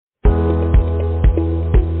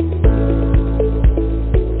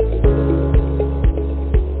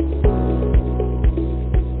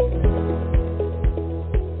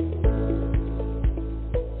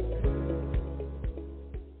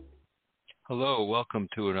Hello, welcome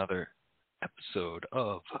to another episode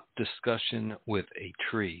of Discussion with a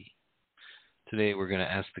Tree. Today we're going to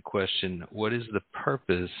ask the question, what is the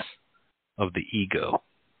purpose of the ego?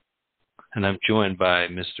 And I'm joined by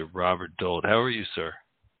Mr. Robert Dold. How are you, sir?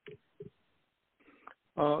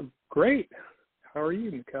 Great. How are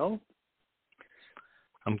you, Mikkel?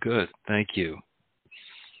 I'm good, thank you.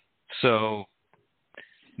 So,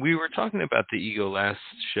 we were talking about the ego last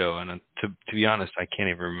show, and to be honest, I can't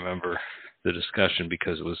even remember the discussion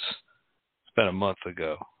because it's about a month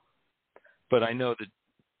ago. But I know that.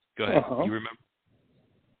 Go ahead. Uh-huh. You remember?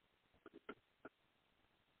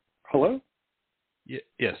 Hello? Yes.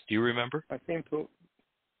 Do you remember? I seem to.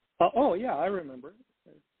 Yeah, I remember.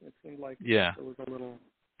 It seemed like there was a little.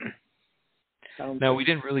 Now we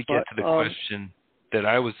didn't really get to the question that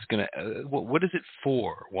I was going to. What is it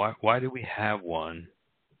for? Why do we have one?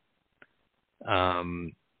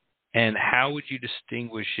 And how would you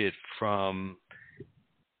distinguish it from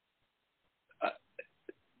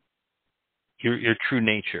your true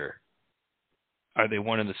nature? Are they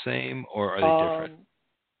one and the same, or are they different?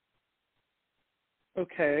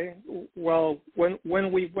 Okay. Well, when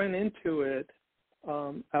we went into it,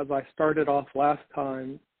 as I started off last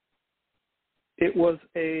time, it was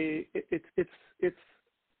it's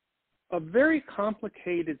a very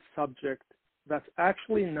complicated subject that's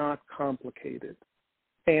actually not complicated.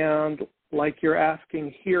 And like you're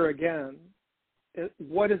asking here again,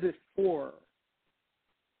 what is it for?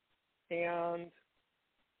 And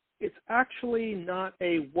it's actually not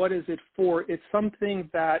a what is it for. It's something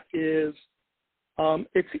that is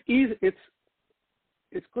it's easy.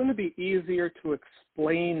 It's going to be easier to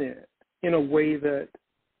explain it in a way that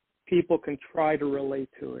people can try to relate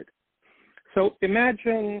to it. So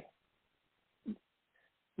imagine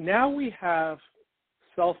now we have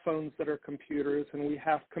cell phones that are computers, and we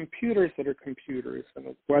have computers that are computers,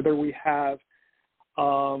 and whether we have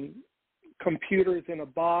computers in a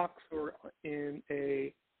box or in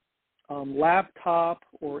a laptop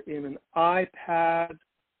or in an iPad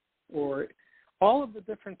or all of the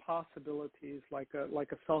different possibilities like a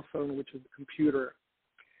cell phone, which is a computer.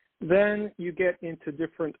 Then you get into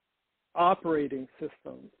different operating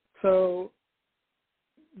systems. So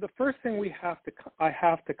the first thing I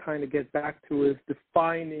have to kind of get back to is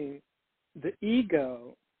defining the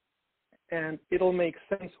ego, and it'll make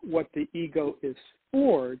sense what the ego is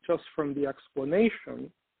for just from the explanation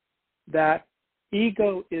that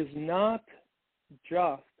ego is not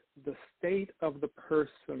just the state of the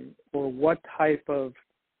person or what type of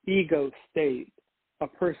ego state a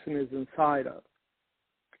person is inside of.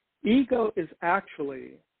 Ego is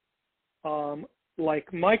actually like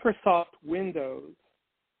Microsoft Windows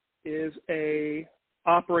is a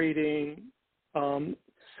operating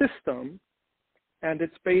system, and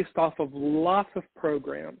it's based off of lots of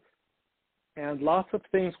programs and lots of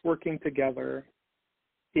things working together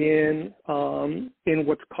in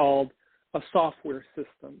what's called a software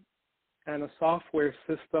system. And a software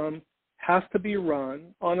system has to be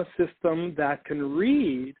run on a system that can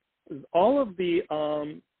read it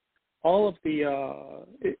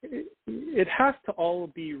has to all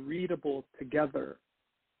be readable together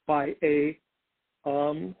by a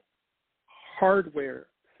hardware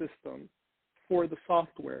system for the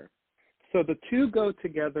software. So the two go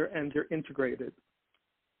together and they're integrated.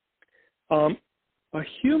 A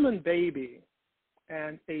human baby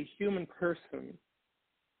and a human person,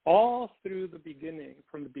 all through the beginning,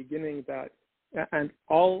 from the beginning as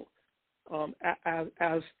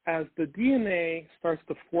the DNA starts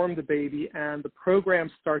to form the baby and the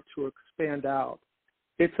programs start to expand out,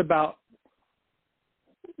 it's about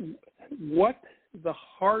what the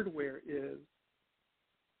hardware is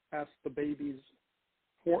as the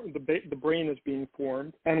the brain is being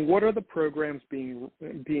formed, and what are the programs being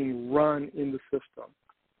run in the system.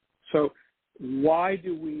 So why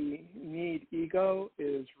do we need ego?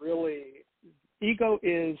 Ego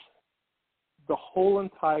is the whole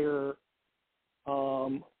entire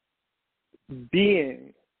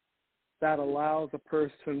being that allows a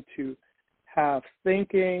person to have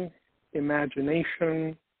thinking,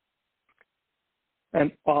 imagination,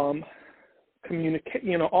 and communicate.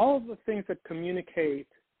 All of the things that communicate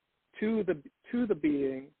to the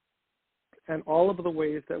being, and all of the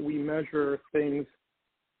ways that we measure things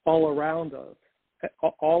all around us.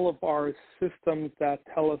 All of our systems that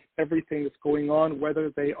tell us everything that's going on, whether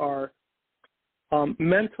they are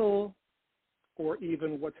mental or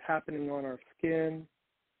even what's happening on our skin,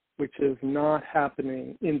 which is not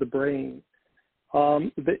happening in the brain.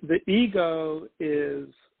 The ego is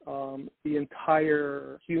the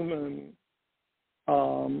entire human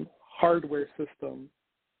hardware system,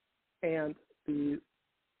 and the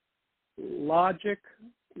logic,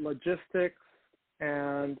 logistics,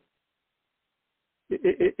 and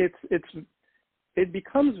it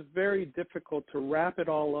becomes very difficult to wrap it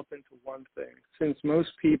all up into one thing, since most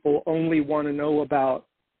people only want to know about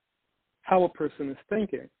how a person is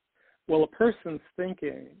thinking. Well, a person's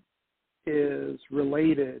thinking is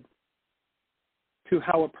related to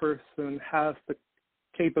how a person has the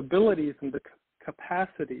capabilities and the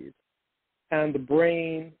capacities and the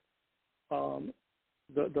brain, the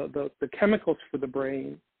chemicals for the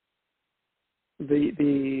brain,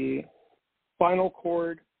 the spinal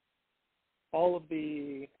cord, all of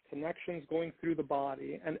the connections going through the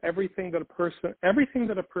body, and everything that a person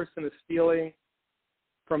is feeling,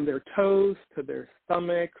 from their toes to their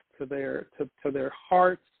stomach to their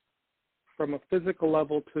hearts, from a physical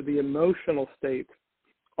level to the emotional states.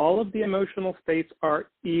 All of the emotional states are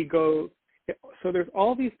ego. So there's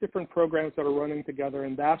all these different programs that are running together,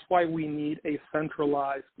 and that's why we need a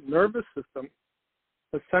centralized nervous system,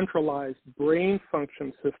 a centralized brain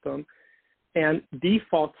function system, and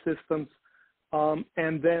default systems.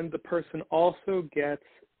 And then the person also gets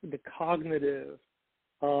the cognitive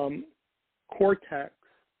cortex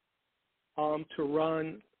to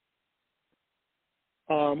run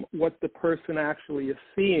what the person actually is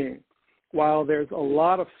seeing, while there's a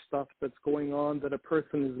lot of stuff that's going on that a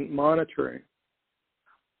person isn't monitoring.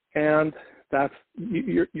 And that's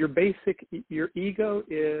your ego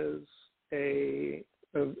is the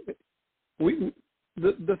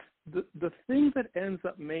thing that ends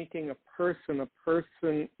up making a person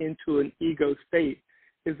into an ego state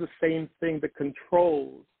is the same thing that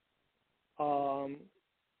controls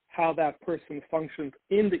how that person functions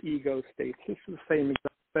in the ego state. It's the same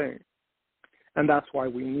exact thing. And that's why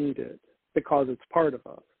we need it, because it's part of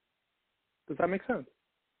us. Does that make sense?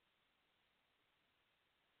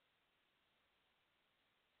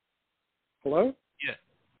 Hello? Yeah.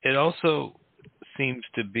 It also seems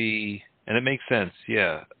to be, and it makes sense,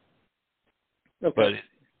 yeah. Okay. But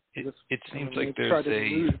it seems like there's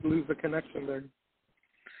lose the connection there.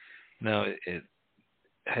 No, it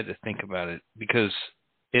had to think about it, because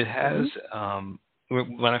it has,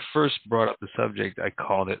 when I first brought up the subject, I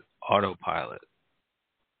called it autopilot.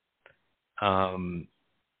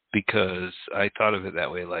 Because I thought of it that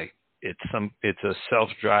way, like it's a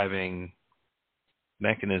self-driving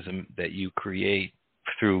mechanism that you create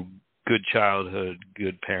through good childhood,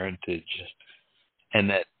 good parentage, and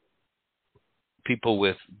that people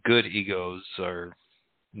with good egos are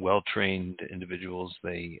well-trained individuals.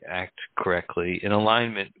 They act correctly in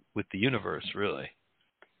alignment with the universe, really.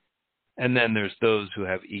 And then there's those who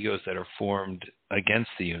have egos that are formed against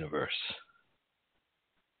the universe.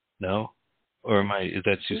 No? Or is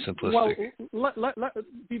that too simplistic? Well,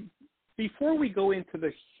 before we go into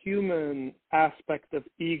the human aspect of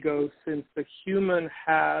ego, since the human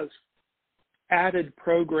has added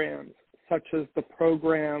programs, such as the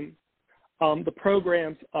programs of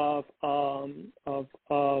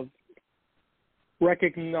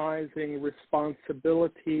recognizing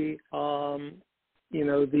responsibility,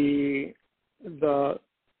 the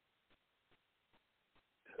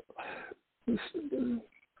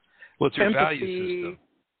what's your empathy, value system?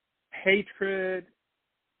 Hatred,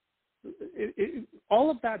 all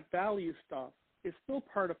of that value stuff is still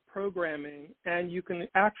part of programming, and you can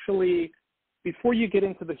actually, before you get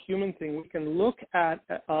into the human thing, we can look at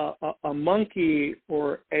a monkey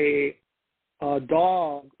or a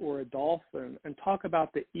dog or a dolphin and talk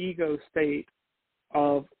about the ego state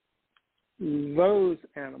of those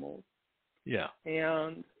animals. Yeah.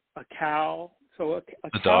 And a cow. So a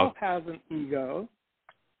cow dog has an ego.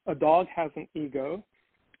 A dog has an ego.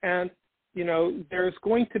 And, there's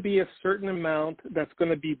going to be a certain amount that's going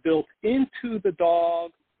to be built into the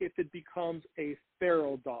dog if it becomes a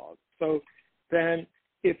feral dog. So then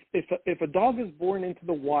if a dog is born into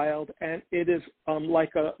the wild and it is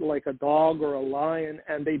like a dog or a lion,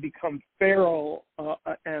 and they become feral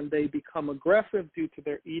and they become aggressive due to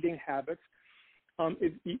their eating habits,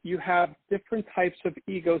 you have different types of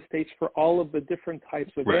ego states for all of the different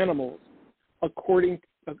types of animals, according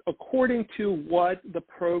to what the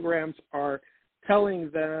programs are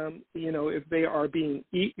telling them, if they are being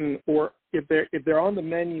eaten, or if they're on the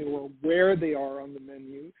menu, or where they are on the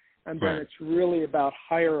menu. And then it's really about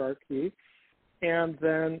hierarchy. And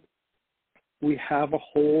then we have a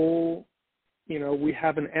whole, we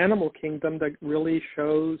have an animal kingdom that really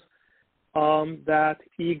shows that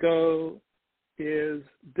ego is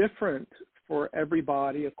different for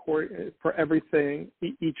everybody, for everything,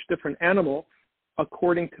 each different animal,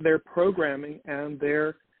 according to their programming and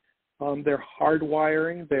their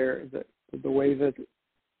hardwiring, the way that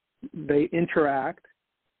they interact,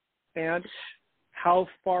 and how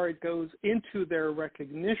far it goes into their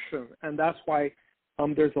recognition. And that's why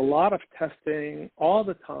there's a lot of testing all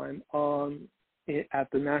the time at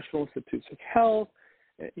the National Institutes of Health.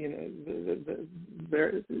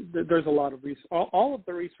 There's a lot of research. All of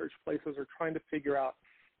the research places are trying to figure out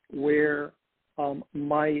where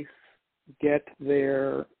mice get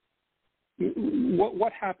their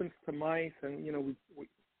what happens to mice, and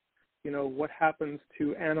what happens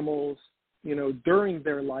to animals during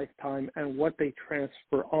their lifetime, and what they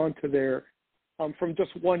transfer onto their from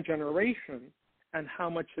just one generation, and how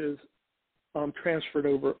much is transferred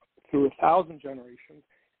over through 1,000 generations.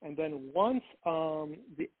 And then once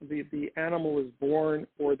the animal is born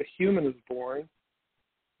or the human is born,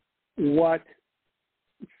 what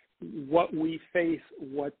we face,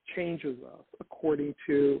 what changes us according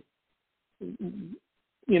to,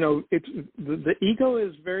 it's the ego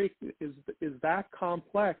is that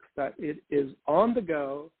complex that it is on the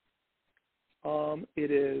go. It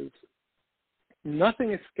is,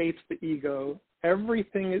 nothing escapes the ego.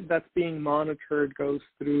 Everything that's being monitored goes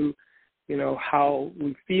through, how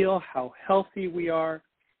we feel, how healthy we are,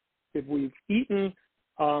 if we've eaten,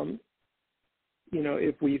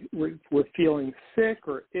 if we're feeling sick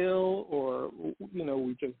or ill, or,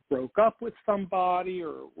 we just broke up with somebody,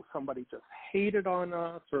 or somebody just hated on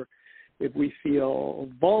us, or if we feel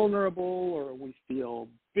vulnerable, or we feel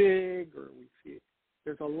big, or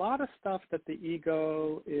there's a lot of stuff that the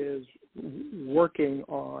ego is working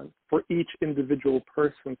on for each individual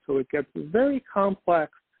person. So it gets very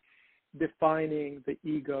complex defining the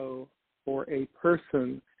ego for a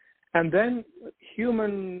person. And then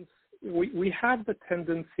humans, we have the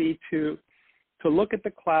tendency to look at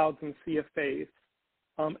the clouds and see a face,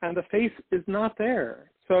 and the face is not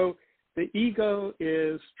there. So the ego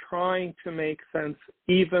is trying to make sense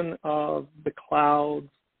even of the clouds.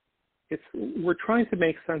 We're trying to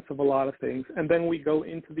make sense of a lot of things, and then we go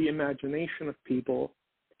into the imagination of people.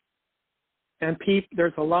 And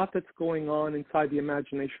there's a lot that's going on inside the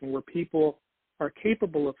imagination where people are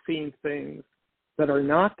capable of seeing things that are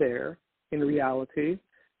not there in reality,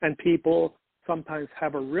 and people sometimes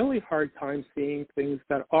have a really hard time seeing things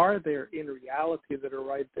that are there in reality, that are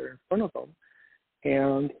right there in front of them.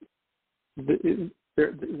 And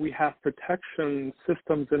we have protection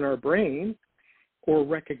systems in our brain, or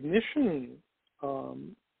recognition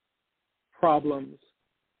problems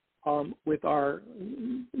with our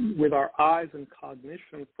eyes and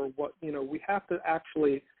cognition for what, we have to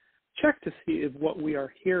actually check to see if what we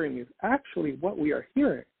are hearing is actually what we are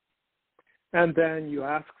hearing. And then you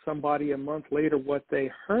ask somebody a month later what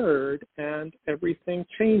they heard, and everything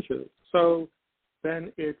changes. So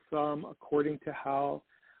then it's according to how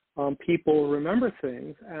people remember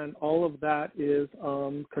things, and all of that is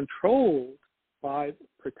controlled by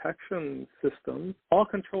protection systems, all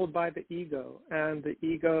controlled by the ego. And the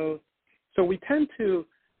ego, so we tend to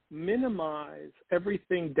minimize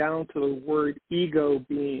everything down to the word ego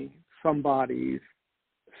being somebody's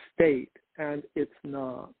state, and it's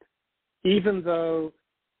not. Even though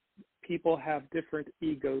people have different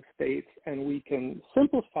ego states, and we can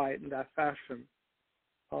simplify it in that fashion,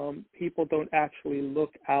 people don't actually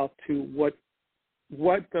look out to what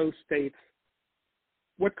those states,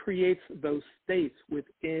 what creates those states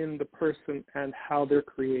within the person and how they're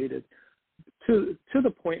created, to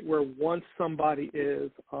the point where once somebody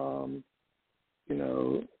is,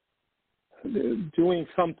 doing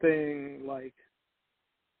something like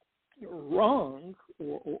wrong,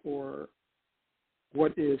 or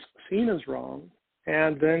what is seen as wrong,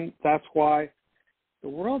 and then that's why the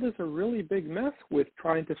world is a really big mess with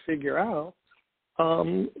trying to figure out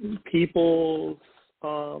people's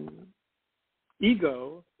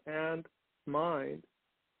ego and mind.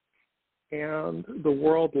 And the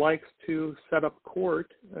world likes to set up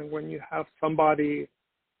court, and when you have somebody,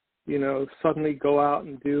 suddenly go out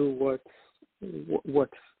and do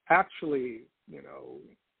what's actually,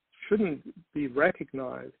 shouldn't be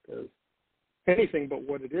recognized as anything but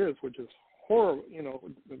what it is, which is horror,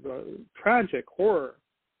 the tragic horror.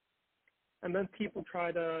 And then people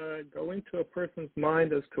try to go into a person's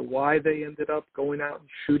mind as to why they ended up going out and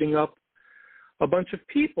shooting up a bunch of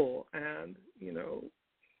people. And,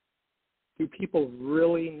 do people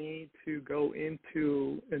really need to go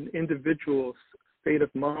into an individual's state of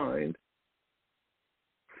mind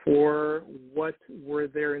for what were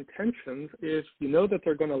their intentions if you know that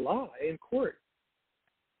they're going to lie in court?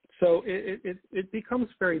 So it becomes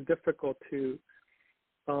very difficult to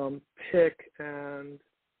pick and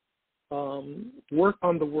work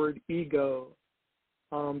on the word ego,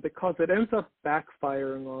 because it ends up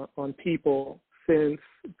backfiring on people, since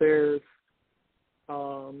there's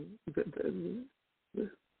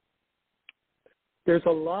there's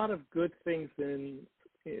a lot of good things in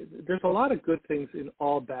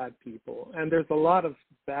all bad people, and there's a lot of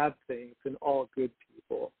bad things in all good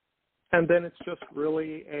people, and then it's just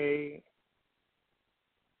really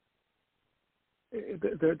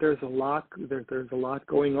there's a lot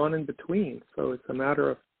going on in between. So it's a matter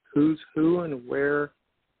of who's who and where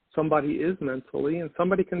somebody is mentally, and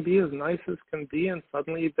somebody can be as nice as can be, and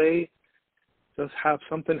suddenly they just have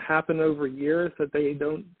something happen over years that they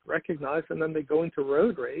don't recognize, and then they go into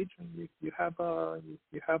road rage, and you have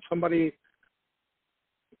somebody,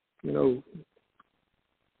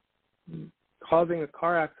 causing a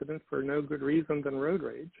car accident for no good reason than road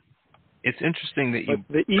rage. It's interesting that you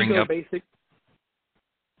the bring ego up. basic.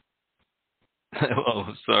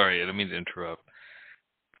 Oh, sorry, I didn't mean to interrupt.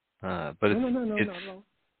 But No.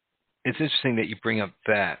 It's interesting that you bring up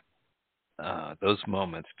those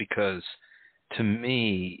moments, because to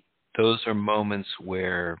me, those are moments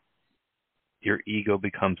where your ego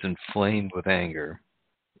becomes inflamed with anger,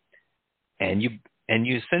 and you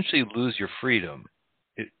essentially lose your freedom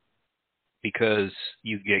because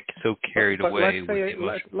you get so carried away with the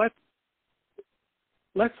emotion.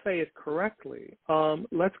 Let's say it correctly.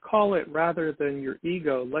 Let's call it, rather than your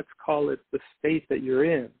ego, let's call it the state that you're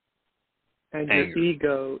in. And Anger. Your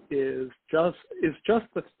ego is just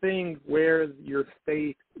the thing where your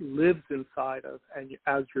state lives inside of, and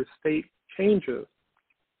as your state changes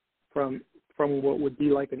from what would be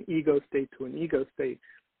like an ego state to an ego state,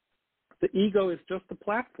 the ego is just a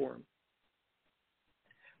platform.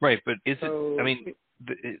 Right, but isn't it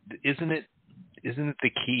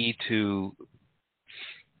the key to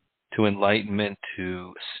enlightenment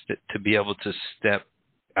to be able to step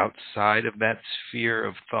outside of that sphere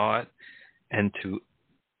of thought and to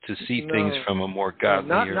see things from a more godly?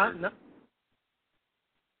 Not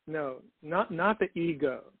the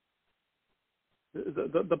ego.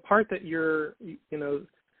 The part that you're,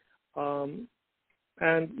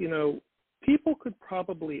 people could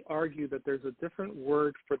probably argue that there's a different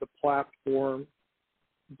word for the platform,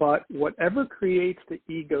 but whatever creates the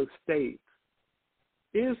ego state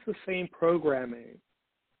is the same programming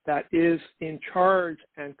that is in charge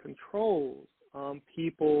and controls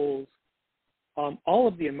people's all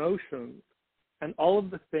of the emotions and all of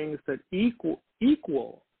the things that equal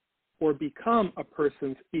or become a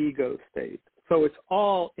person's ego state. So it's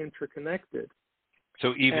all interconnected.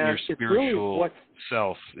 So even your spiritual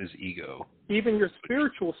self is ego. Even your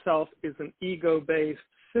spiritual self is an ego-based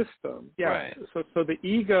system. Yeah. Right. So the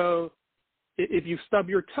ego, if you stub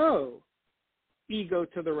your toe, ego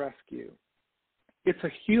to the rescue. It's a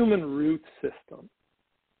human root system.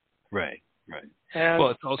 Right. And, well,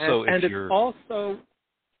 it's also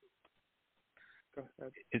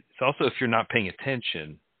it's also if you're not paying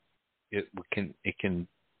attention, it can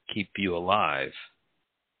keep you alive.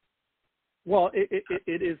 Well,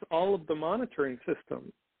 it is all of the monitoring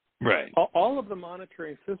systems. Right. All of the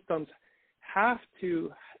monitoring systems have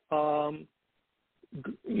to,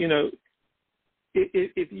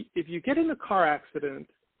 if you get in a car accident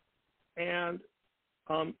and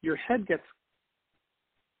your head gets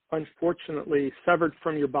unfortunately severed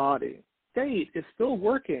from your body, state is still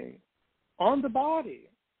working on the body,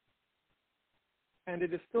 and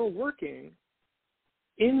it is still working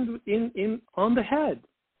in on the head.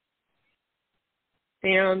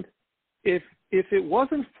 And if it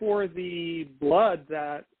wasn't for the blood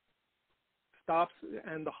that stops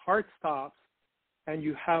and the heart stops and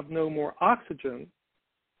you have no more oxygen,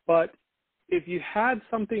 but if you had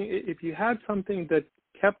something that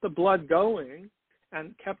kept the blood going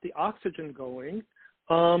and kept the oxygen going,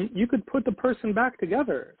 you could put the person back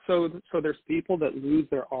together. So there's people that lose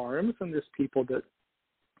their arms, and there's people that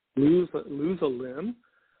lose a limb,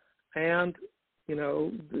 and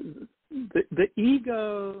the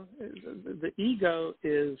ego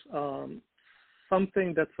is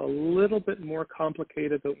something that's a little bit more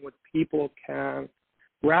complicated than what people can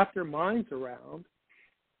wrap their minds around.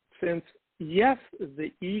 Since yes,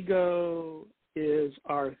 the ego is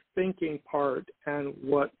our thinking part and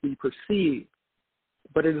what we perceive,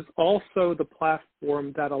 but it is also the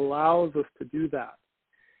platform that allows us to do that.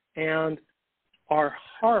 And our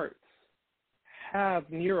hearts have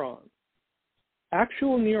neurons,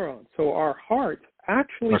 actual neurons. So our hearts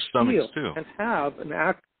actually feel and have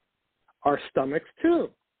our stomachs too,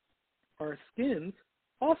 our skins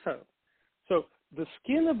also. So the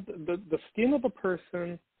skin of a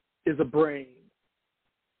person is a brain.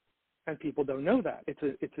 And people don't know that. It's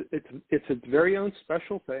its very own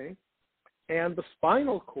special thing, and the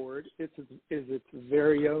spinal cord is its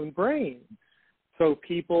very own brain. So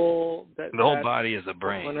people the whole body is a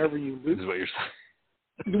brain. Whenever you lose, is what you're saying.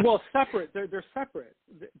 Well, separate. They're separate.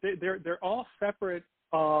 They're all separate.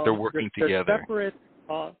 They're working together. They're separate,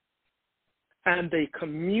 and they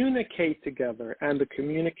communicate together. And the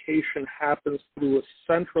communication happens through a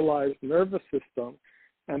centralized nervous system.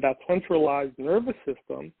 And that centralized nervous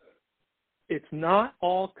system, it's not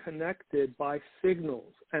all connected by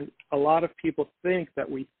signals. And a lot of people think that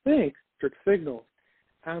we think through signals.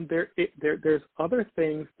 And there's other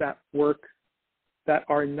things that work that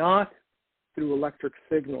are not through electric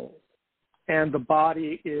signals. And the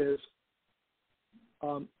body is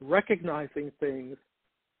recognizing things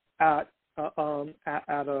at a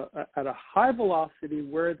high velocity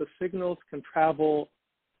where the signals can travel,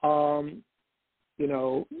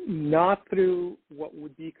 not through what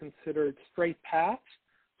would be considered straight paths.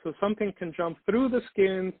 So something can jump through the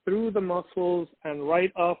skin, through the muscles, and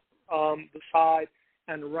right up the side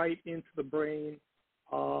and right into the brain.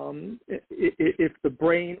 If the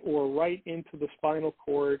brain, or right into the spinal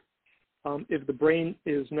cord, if the brain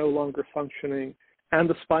is no longer functioning, and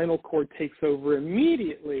the spinal cord takes over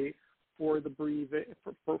immediately for the breathing,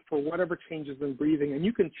 for whatever changes in breathing. And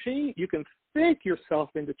you can think yourself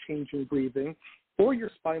into changing breathing, or your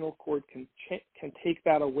spinal cord can take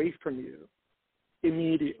that away from you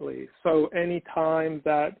immediately. So anytime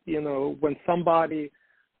that, when somebody's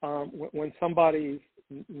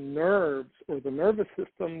nerves or the nervous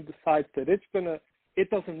system decides that it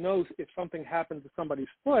doesn't know if something happens to somebody's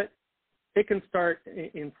foot, it can start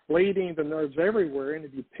inflating the nerves everywhere. And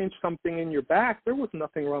if you pinch something in your back, there was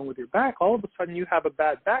nothing wrong with your back. All of a sudden you have a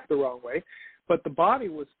bad back the wrong way. But the body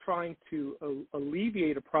was trying to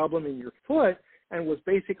alleviate a problem in your foot and was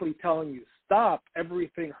basically telling you, stop,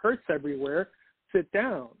 everything hurts everywhere, sit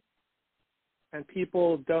down. And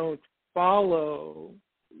people don't follow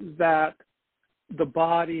that the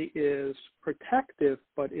body is protective,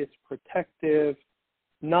 but it's protective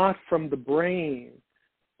not from the brain,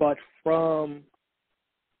 but from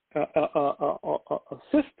a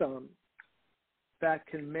system that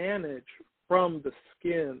can manage from the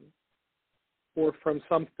skin, or from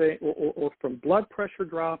something, or from blood pressure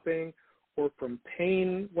dropping, or from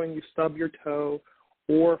pain when you stub your toe,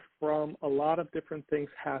 or from a lot of different things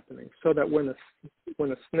happening. So that when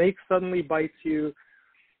a snake suddenly bites you,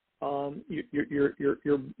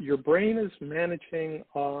 your brain is managing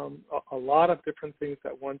a lot of different things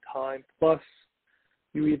at one time. Plus,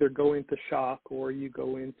 you either go into shock, or you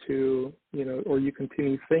go into, or you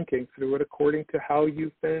continue thinking through it according to how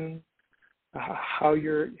you've been, how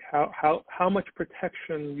much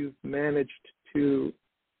protection you've managed to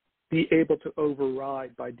be able to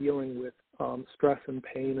override by dealing with stress and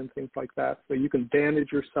pain and things like that. So you can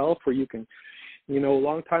bandage yourself, or you can, a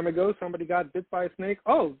long time ago, somebody got bit by a snake.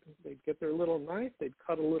 Oh, they'd get their little knife, they'd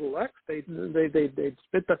cut a little X, they'd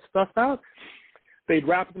spit that stuff out. They'd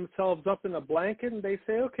wrap themselves up in a blanket, and they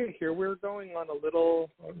say, okay, here we're going on a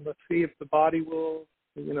little, let's see if the body will,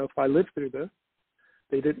 if I live through this.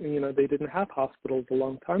 They didn't have hospitals a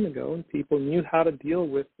long time ago, and people knew how to deal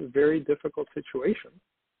with very difficult situations.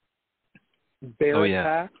 Bear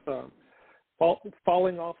attacks,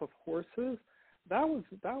 falling off of horses. That was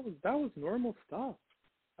normal stuff.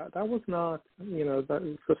 That was not,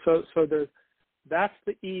 so there's, that's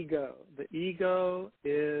the ego. The ego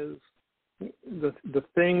is the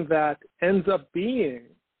thing that ends up being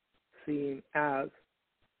seen as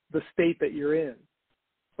the state that you're in.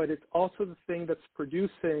 But it's also the thing that's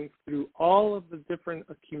producing, through all of the different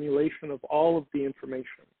accumulation of all of the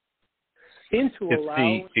information, it's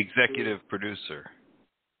the executive producer.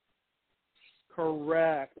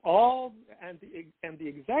 Correct. And the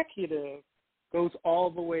executive goes all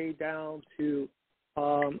the way down to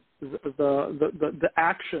the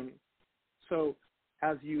action. So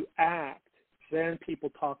as you act, then people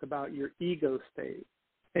talk about your ego state.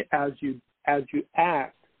 As you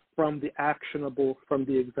act from the actionable, from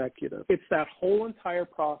the executive. It's that whole entire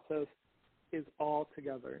process is all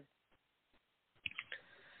together.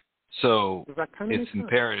 So it's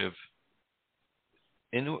imperative.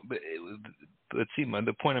 And let's see.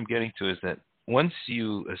 The point I'm getting to is that once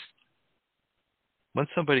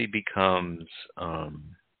somebody becomes,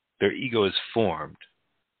 their ego is formed,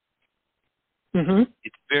 mm-hmm.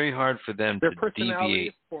 It's very hard for them their to personality deviate.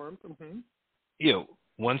 Is formed. Mm-hmm.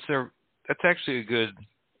 Once that's actually a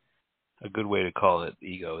good way to call it.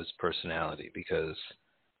 Ego is personality, because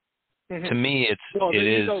mm-hmm. to me the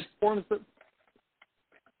ego is forms it.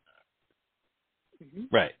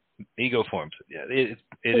 Mm-hmm. Right. Ego forms it. Yeah, it is.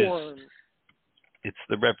 It's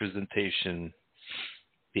the representation,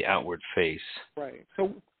 the outward face. Right.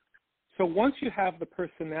 So once you have the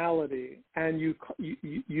personality, and you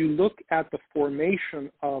look at the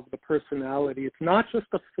formation of the personality, it's not just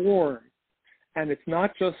a form, And it's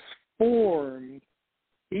not just formed.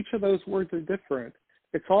 Each of those words are different.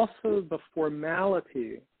 It's also the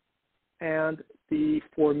formality and the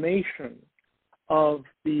formation of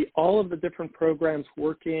all of the different programs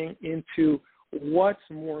working into what's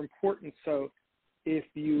more important. So if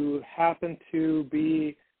you happen to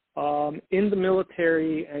be in the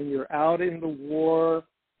military and you're out in the war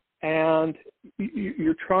and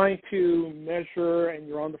you're trying to measure and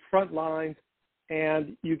you're on the front lines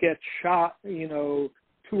and you get shot, 2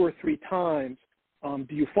 or 3 times,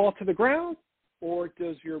 do you fall to the ground, or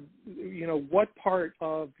does what part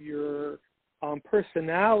of your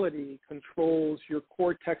personality controls your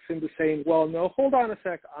cortex into saying, well, no, hold on a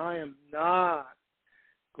sec, I am not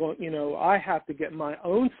going, I have to get my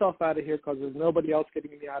own self out of here because there's nobody else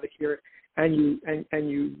getting me out of here. And you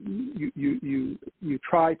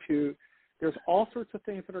try to. There's all sorts of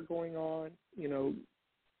things that are going on.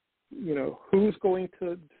 Who's going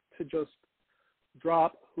to just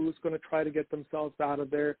drop? Who's going to try to get themselves out of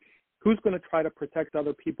there? Who's going to try to protect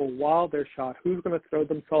other people while they're shot? Who's going to throw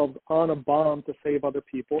themselves on a bomb to save other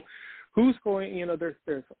people? Who's going,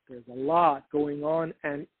 there's a lot going on,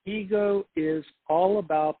 and ego is all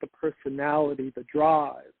about the personality, the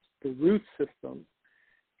drive, the root system,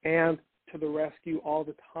 and to the rescue all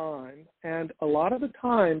the time. And a lot of the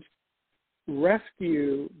times,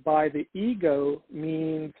 rescue by the ego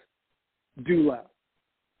means do less.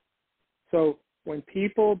 So when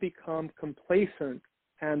people become complacent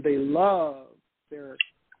and they love their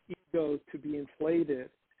ego to be inflated,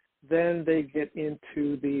 then they get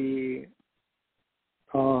into the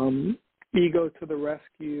ego to the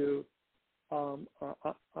rescue. I'm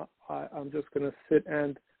just going to sit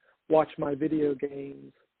and watch my video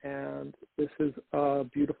games, and this is a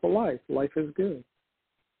beautiful life. Life is good.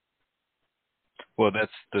 Well,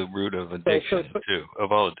 that's the root of addiction, too,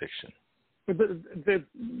 of all addiction.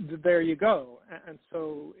 There you go. And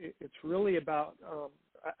so it's really about,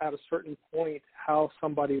 at a certain point, how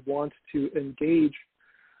somebody wants to engage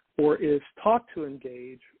or is taught to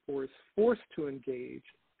engage or is forced to engage.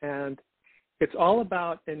 And it's all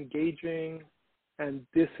about engaging and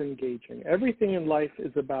disengaging. Everything in life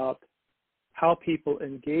is about how people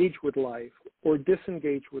engage with life or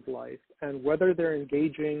disengage with life, and whether they're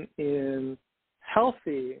engaging in a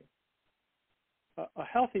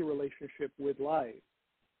healthy relationship with life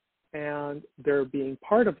and they're being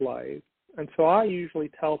part of life. And so I usually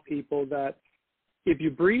tell people that if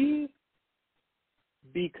you breathe,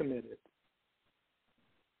 be committed.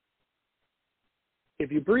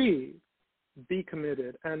 If you breathe, be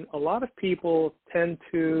committed. And a lot of people tend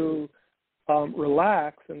to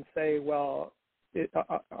relax and say, well, the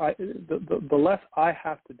less I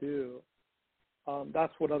have to do,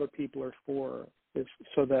 that's what other people are for, is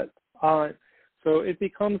so that so it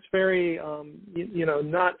becomes very,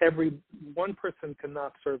 not one person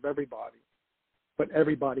cannot serve everybody, but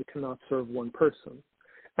everybody cannot serve one person.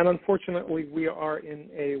 And unfortunately, we are in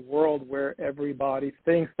a world where everybody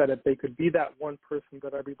thinks that if they could be that one person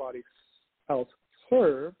that everybody else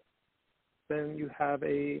served, then you have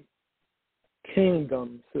a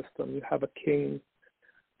kingdom system. You have a king,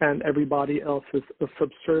 and everybody else is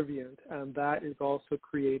subservient. And that is also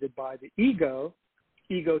created by the ego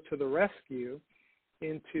to the rescue,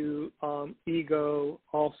 into ego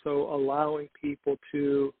also allowing people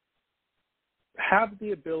to have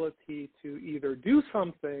the ability to either do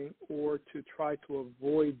something or to try to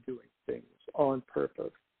avoid doing things on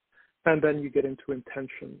purpose. And then you get into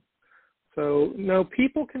intention. So, no,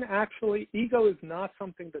 people can actually, ego is not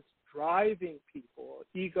something that's driving people.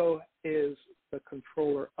 Ego is the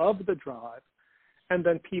controller of the drive, and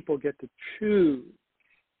then people get to choose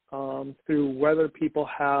through whether people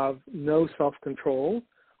have no self-control,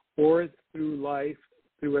 or through life,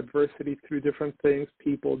 through adversity, through different things,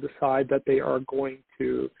 people decide that they are going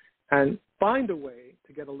to and find a way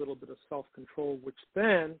to get a little bit of self-control, which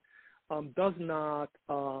then does not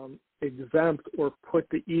exempt or put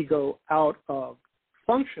the ego out of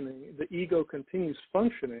functioning. The ego continues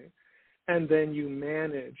functioning, and then you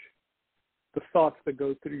manage the thoughts that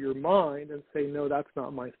go through your mind and say, no, that's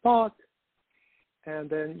not my thought. And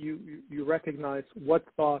then you recognize what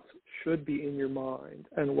thoughts should be in your mind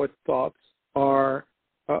and what thoughts are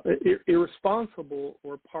irresponsible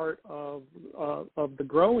or part of the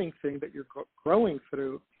growing thing that you're growing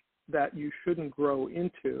through that you shouldn't grow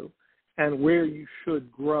into, and where you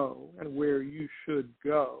should grow and where you should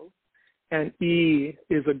go. And E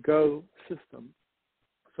is a go system.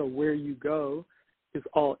 So where you go is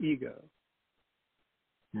all ego.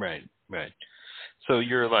 Right. So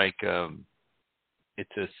you're like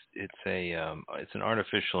it's an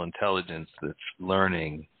artificial intelligence that's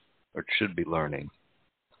learning, or should be learning,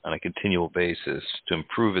 on a continual basis to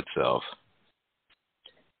improve itself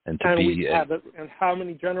and to And be. we have it, and how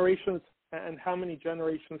many generations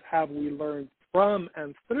have we learned from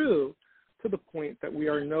and through to the point that we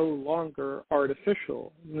are no longer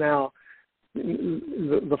artificial? Now,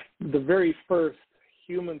 the very first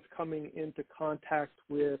humans coming into contact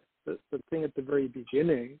with the thing at the very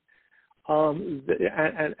beginning,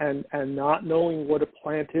 and not knowing what a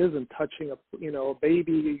plant is and touching a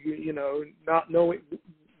baby, not knowing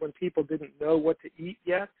when people didn't know what to eat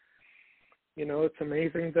yet. It's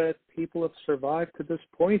amazing that people have survived to this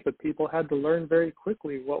point, but people had to learn very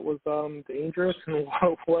quickly what was dangerous and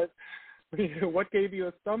what gave you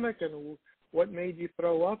a stomach and what made you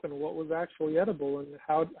throw up and what was actually edible, and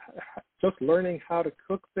how just learning how to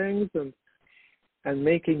cook things and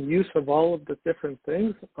making use of all of the different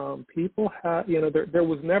things. People have, there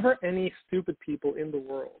was never any stupid people in the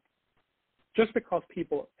world. Just because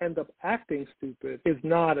people end up acting stupid is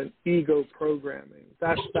not an ego programming.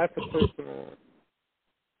 That's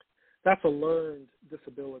a learned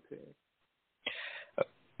disability.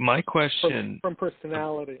 My question from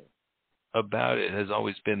personality about it has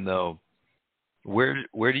always been, though, where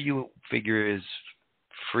do you figure is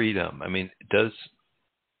freedom? I mean,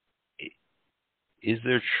 is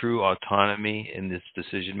there true autonomy in this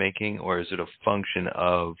decision making, or is it a function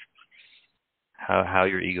of how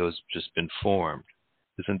your ego's just been formed?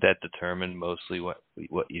 Isn't that determined mostly what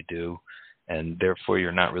you do, and therefore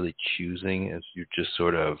you're not really choosing, as you just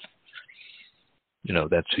sort of,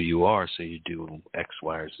 that's who you are, so you do X,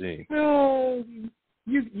 Y, or Z? No,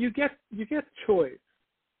 you get choice,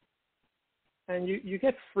 and you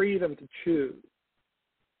get freedom to choose,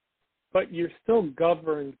 but you're still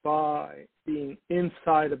governed by being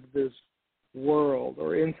inside of this world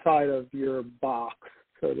or inside of your box,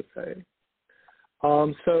 so to say.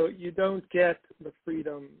 So you don't get the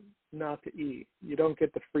freedom not to eat. You don't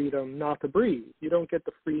get the freedom not to breathe. You don't get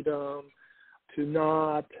the freedom to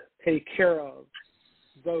not take care of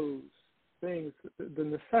those things, the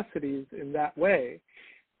necessities in that way.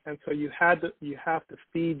 And so you have to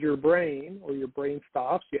feed your brain, or your brain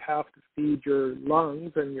stops. You have to feed your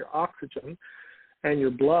lungs and your oxygen and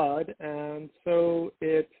your blood. And so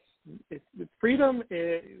it's freedom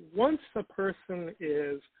is, once a person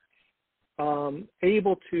is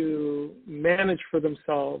able to manage for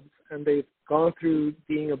themselves, and they've gone through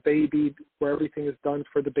being a baby where everything is done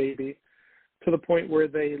for the baby, to the point where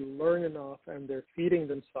they learn enough and they're feeding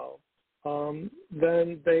themselves,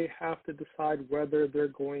 then they have to decide whether they're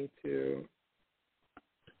going to,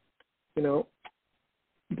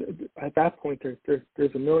 at that point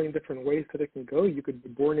there's a million different ways that it can go. You could be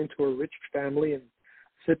born into a rich family and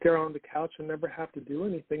sit there on the couch and never have to do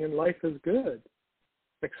anything, and life is good,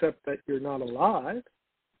 except that you're not alive.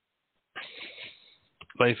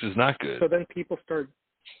 Life is not good. So then people start,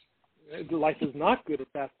 life is not good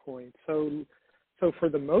at that point. So for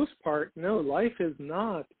the most part, no, life is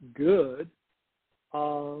not good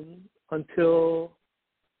until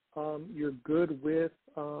you're good with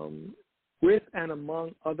and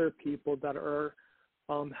among other people that are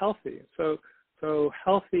healthy. So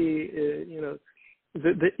healthy,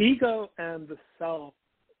 the ego and the self.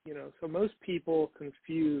 So most people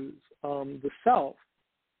confuse the self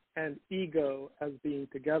and ego as being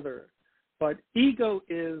together. But ego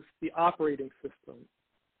is the operating system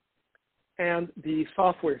and the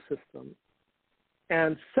software system.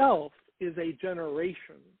 And self is a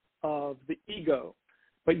generation of the ego.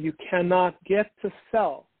 But you cannot get to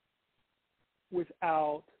self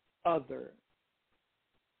without other.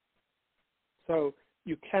 So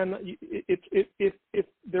you can, if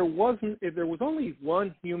there was only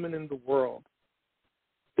one human in the world,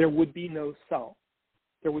 there would be no self.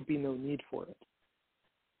 There would be no need for it.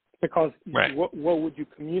 Because right. What would you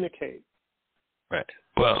communicate? Right.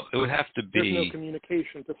 Well, it would have to be. There's no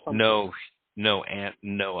communication to something.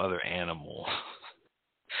 No other animal.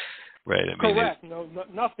 Right. I mean, correct.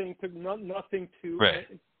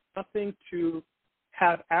 Nothing to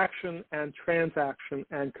have action and transaction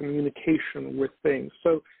and communication with things.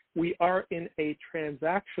 So we are in a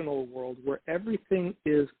transactional world where everything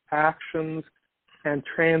is actions and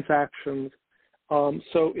transactions.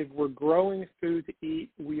 So if we're growing food to eat,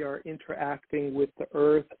 we are interacting with the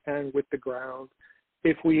earth and with the ground.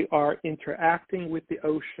 If we are interacting with the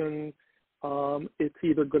ocean, it's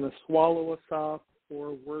either going to swallow us up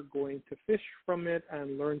or we're going to fish from it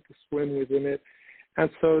and learn to swim within it. And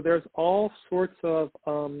so there's all sorts of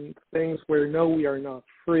things where, no, we are not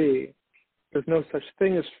free. There's no such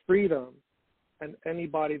thing as freedom. And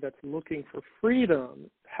anybody that's looking for freedom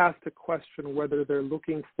has to question whether they're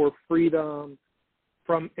looking for freedom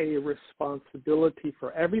from a responsibility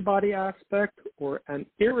for everybody aspect or an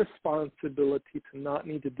irresponsibility to not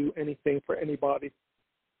need to do anything for anybody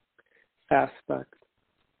aspect.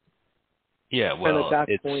 Yeah, well, and at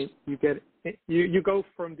that point, you go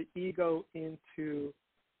from the ego into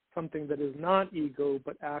something that is not ego,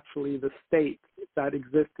 but actually the states that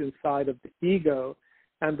exist inside of the ego,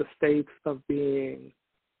 and the states of being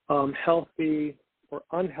healthy or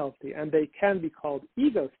unhealthy, and they can be called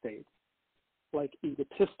ego states, like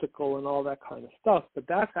egotistical and all that kind of stuff. But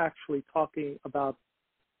that's actually talking about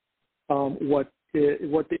what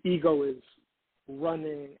the ego is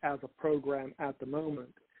running as a program at the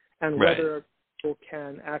moment, and whether people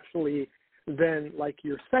can actually then, like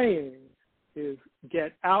you're saying, is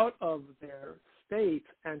get out of their state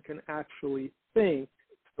and can actually think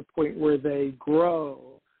to the point where they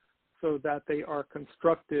grow so that they are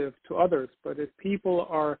constructive to others. But if people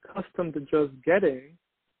are accustomed to just getting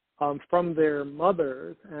from their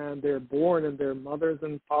mothers, and they're born and their mothers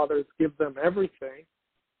and fathers give them everything,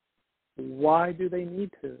 why do they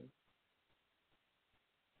need to?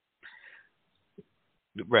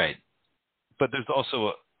 Right. But there's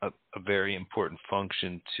also a very important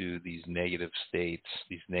function to these negative states,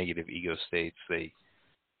 these negative ego states.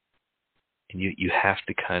 You have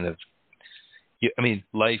to kind of,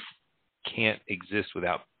 life can't exist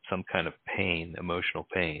without some kind of pain, emotional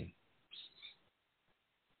pain.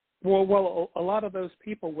 Well, a lot of those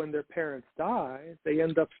people, when their parents die, they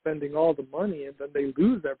end up spending all the money, and then they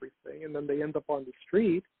lose everything, and then they end up on the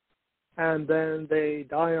street, and then they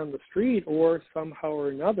die on the street, or somehow or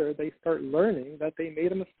another they start learning that they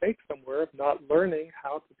made a mistake somewhere of not learning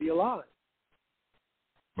how to be alive.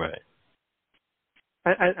 Right.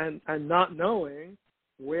 And not knowing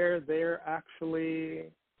where they're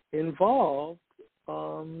actually involved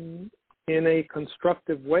in a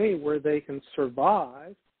constructive way where they can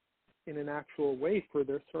survive in an actual way for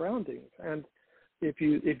their surroundings. And if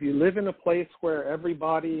you live in a place where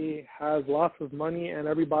everybody has lots of money and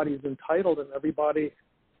everybody's entitled and everybody,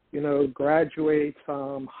 graduates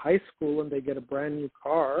high school and they get a brand new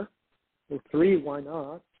car, or 3, why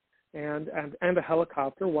not? And a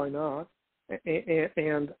helicopter, why not?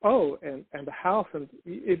 And a house. And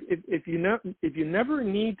if you never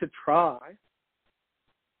need to try,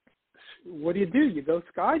 what do? You go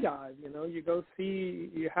skydive. You go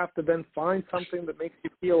see. You have to then find something that makes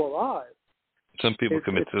you feel alive. Some people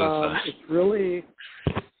commit suicide. It's really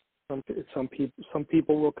some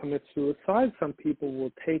people will commit suicide. Some people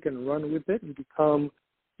will take and run with it and become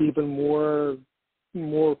even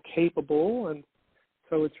more capable. And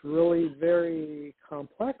so it's really very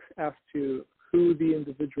complex as to who the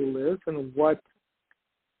individual is and what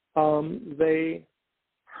they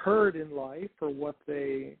heard in life, or what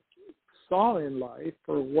they saw in life,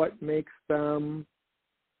 or what makes them,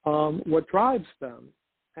 what drives them.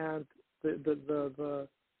 And the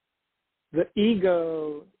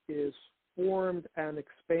ego is formed and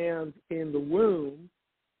expands in the womb,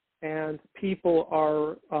 and people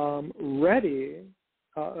are ready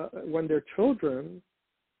when they're children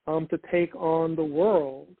to take on the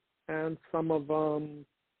world, and some of them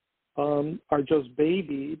are just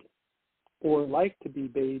babied or like to be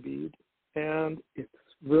babied, and it's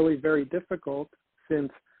really very difficult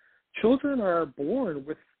since children are born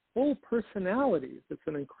with full personalities. It's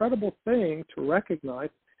an incredible thing to recognize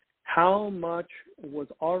how much was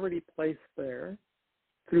already placed there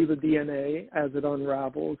through the DNA as it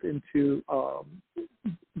unravels into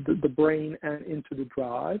the brain and into the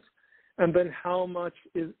drives, and then how much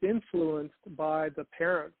is influenced by the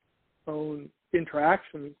parents' own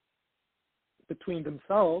interactions between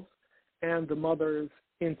themselves and the mother's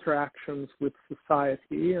interactions with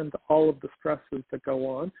society and all of the stresses that go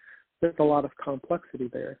on. There's a lot of complexity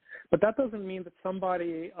there. But that doesn't mean that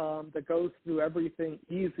somebody that goes through everything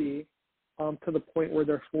easy to the point where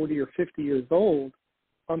they're 40 or 50 years old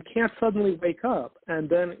can't suddenly wake up. And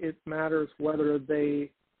then it matters whether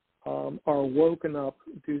they are woken up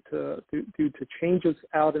due to changes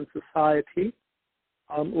out in society.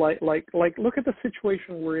 Like look at the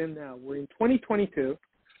situation we're in now. We're in 2022.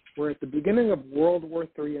 We're at the beginning of World War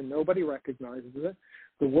III, and nobody recognizes it.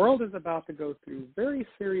 The world is about to go through very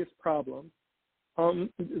serious problems.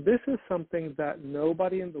 This is something that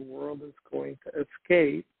nobody in the world is going to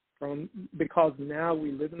escape from, because now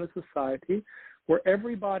we live in a society where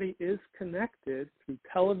everybody is connected through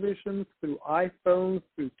televisions, through iPhones,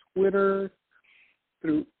 through Twitter,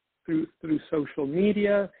 through social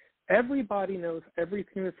media. Everybody knows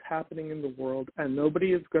everything that's happening in the world, and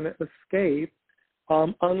nobody is going to escape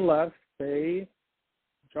unless they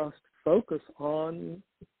just focus on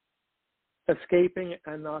escaping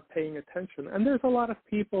and not paying attention. And there's a lot of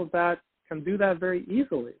people that can do that very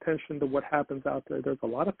easily. Attention to what happens out there. There's a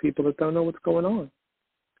lot of people that don't know what's going on.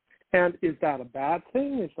 And is that a bad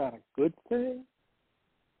thing? Is that a good thing?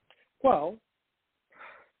 Well,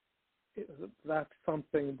 that's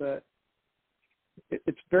something that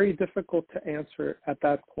it's very difficult to answer at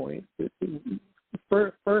that point.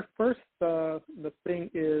 First, the thing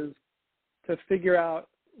is to figure out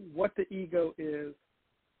what the ego is,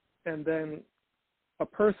 and then a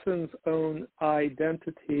person's own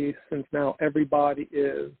identity, since now everybody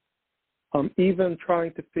is, even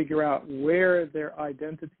trying to figure out where their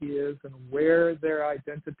identity is and where their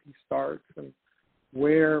identity starts and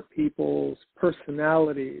where people's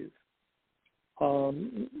personalities,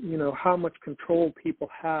 how much control people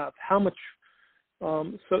have, how much.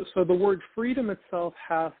 So the word freedom itself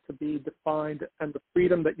has to be defined, and the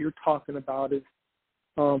freedom that you're talking about is,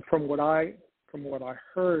 from what I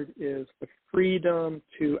heard, is the freedom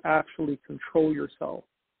to actually control yourself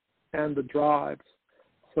and the drives,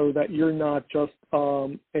 so that you're not just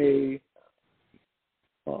a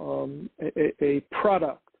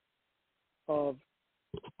product of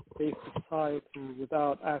a society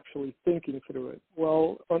without actually thinking through it.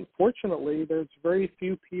 Well, unfortunately, there's very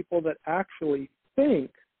few people that actually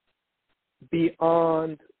think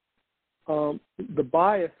beyond the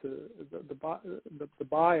biases, the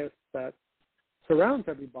bias that surrounds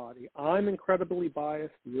everybody. I'm incredibly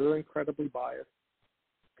biased. You're incredibly biased.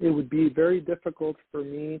 It would be very difficult for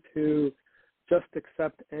me to just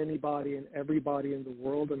accept anybody and everybody in the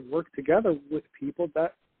world and work together with people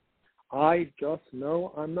that I just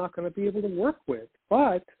know I'm not going to be able to work with.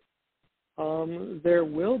 But there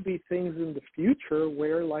will be things in the future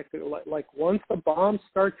where, like once the bombs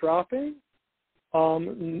start dropping,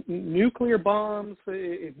 nuclear bombs,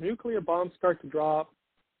 if nuclear bombs start to drop,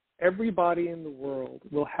 everybody in the world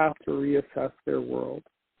will have to reassess their world.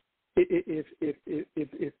 If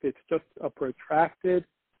it's just a protracted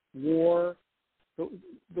war,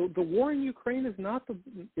 the war in Ukraine is not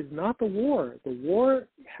the war. The war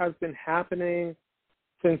has been happening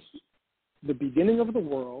since the beginning of the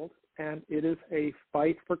world, and it is a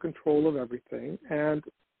fight for control of everything. And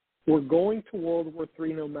we're going to World War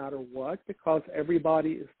III no matter what, because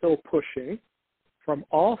everybody is still pushing from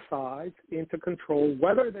all sides into control,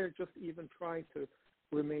 whether they're just even trying to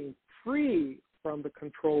remain free from the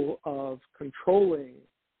control of controlling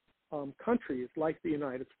countries like the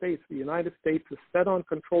United States. The United States is set on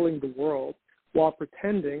controlling the world while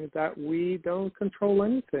pretending that we don't control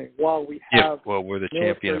anything. While we have we're the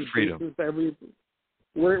champion of freedom.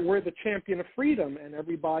 We're the champion of freedom, and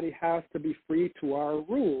everybody has to be free to our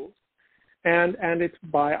rules, and it's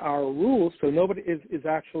by our rules. So nobody is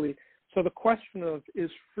actually. So the question of,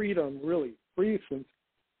 is freedom really free? Since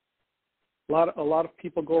a lot of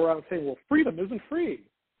people go around saying, well, freedom isn't free.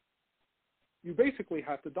 You basically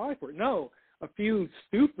have to die for it. No, a few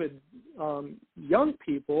stupid young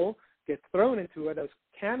people get thrown into it as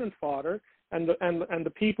cannon fodder, and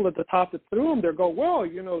the people at the top that threw them, they go, well,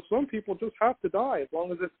 some people just have to die as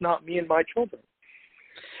long as it's not me and my children.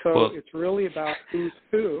 So it's really about who's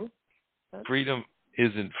who. Freedom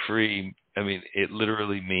isn't free. I mean, it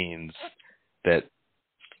literally means that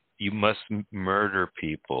you must murder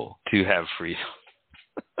people to have freedom.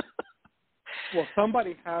 Well,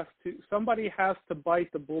 somebody has to bite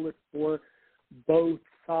the bullet for both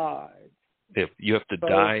sides. If you have to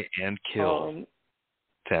die and kill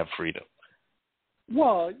to have freedom.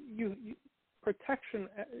 Well, protection.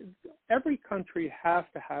 Every country has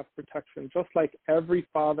to have protection, just like every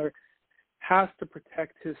father has to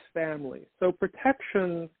protect his family. So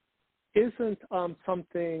protection isn't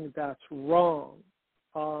something that's wrong.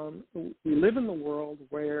 We live in the world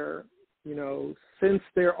where, since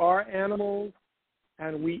there are animals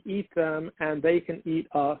and we eat them and they can eat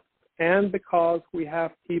us, and because we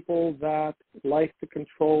have people that like to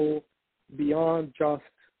control beyond just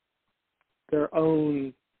their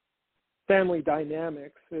own family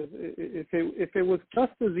dynamics, if it was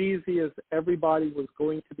just as easy as everybody was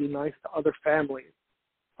going to be nice to other families,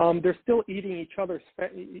 they're still eating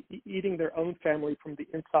eating their own family from the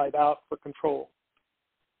inside out for control.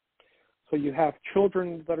 So you have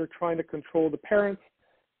children that are trying to control the parents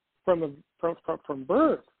from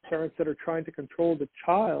birth, parents that are trying to control the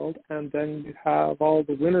child, and then you have all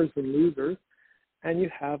the winners and losers, and you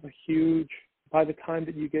have a huge, by the time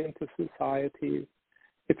that you get into society,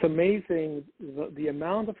 it's amazing the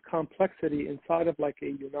amount of complexity inside of like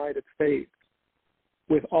a United States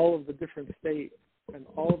with all of the different states and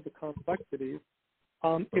all of the complexities.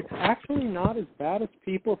 It's actually not as bad as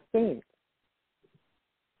people think.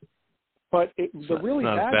 But the really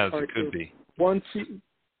bad part is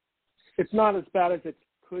it's not as bad as it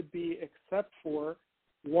could be, except for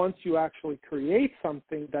once you actually create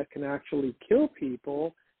something that can actually kill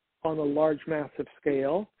people on a large, massive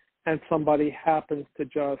scale, and somebody happens to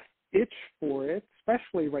just itch for it,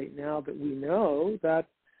 especially right now that we know that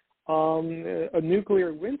a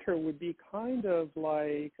nuclear winter would be kind of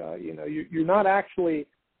like, you're not actually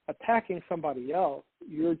attacking somebody else.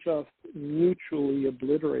 You're just mutually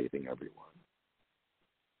obliterating everyone.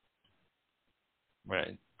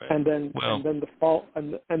 Right. And then the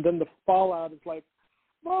fallout is like,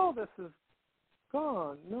 well, this is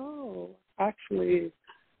gone. No, actually,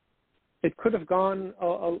 it could have gone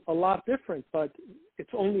a lot different, but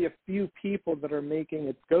it's only a few people that are making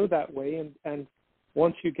it go that way. And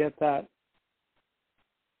once you get that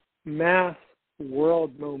mass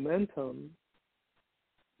world momentum,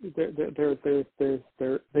 there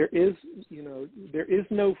is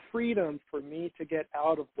no freedom for me to get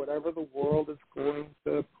out of whatever the world is going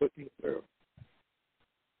to put me through.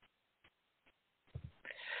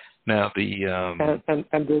 Now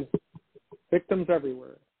and there's victims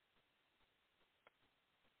everywhere.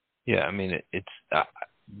 Yeah, I mean it's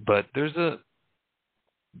but there's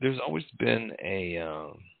always been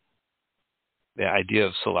the idea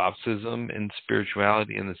of solipsism in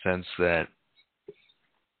spirituality, in the sense that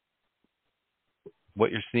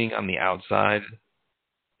what you're seeing on the outside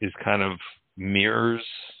is kind of mirrors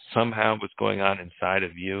somehow what's going on inside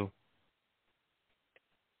of you,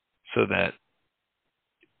 so that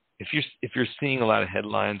if you're seeing a lot of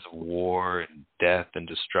headlines of war and death and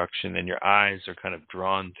destruction, and your eyes are kind of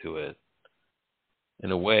drawn to it,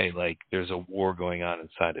 in a way, like there's a war going on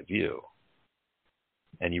inside of you,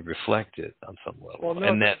 and you reflect it on some level.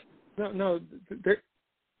 Well,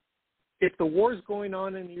 if the war is going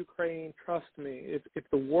on in Ukraine, trust me, if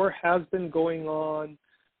the war has been going on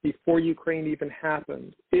before Ukraine even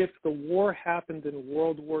happened, if the war happened in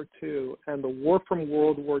World War II, and the war from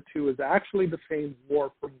World War II is actually the same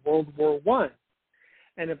war from World War I,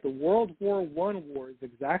 and if the World War I war is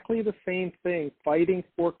exactly the same thing, fighting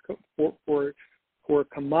for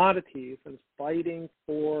commodities and fighting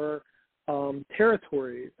for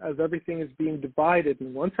territories as everything is being divided,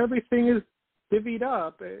 and once everything is divvied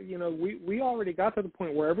up, we already got to the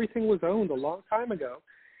point where everything was owned a long time ago.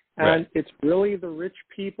 And right. It's really the rich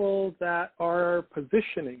people that are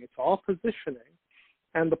positioning. It's all positioning.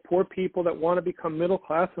 And the poor people that want to become middle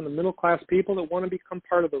class, and the middle class people that want to become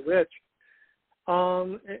part of the rich.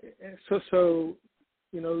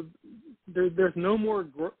 There's no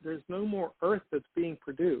more earth that's being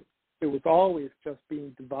produced. It was always just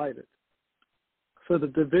being divided. So the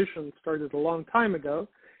division started a long time ago,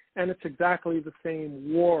 and it's exactly the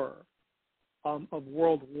same war of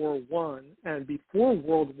World War I. And before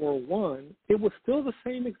World War I, it was still the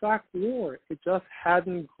same exact war. It just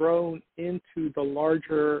hadn't grown into the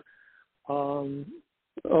larger, a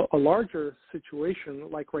larger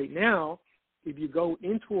situation. Like right now, if you go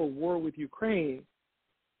into a war with Ukraine,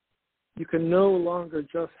 you can no longer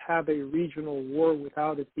just have a regional war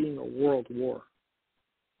without it being a world war.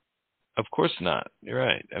 Of course not. You're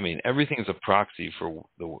right. I mean, everything is a proxy for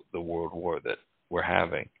the world war that we're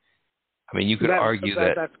having. I mean, you could argue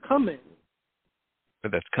that that's coming.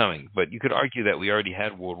 But that's coming. But you could argue that we already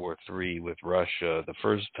had World War III with Russia the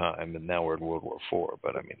first time, and now we're in World War IV.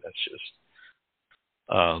 But I mean, that's just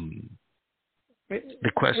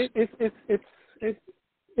the question.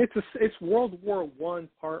 It's World War I,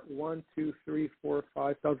 Part 1, 2, 3, 4,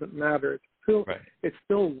 5. Doesn't matter. It's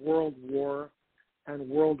still World War, and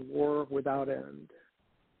World War without end.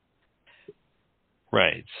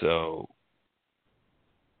 Right. So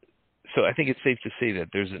I think it's safe to say that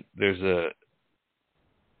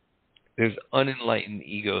there's unenlightened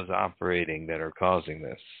egos operating that are causing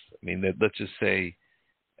this. I mean, let's just say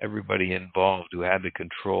everybody involved who had the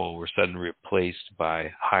control were suddenly replaced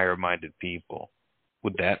by higher-minded people.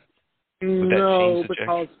 Would that change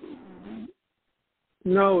the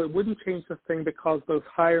No, it wouldn't change the thing, because those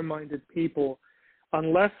higher-minded people,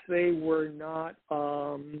 unless they were not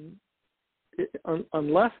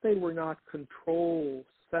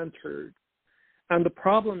control-centered. And the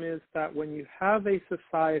problem is that when you have a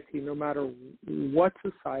society, no matter what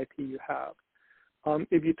society you have,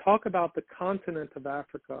 if you talk about the continent of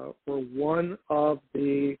Africa, or one of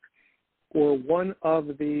the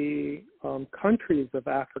countries of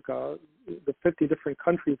Africa, the 50 different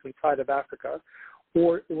countries inside of Africa,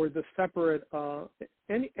 or the separate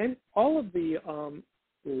and all of the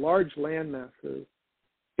large land masses,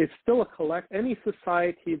 it's still any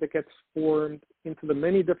society that gets formed into the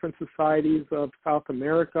many different societies of South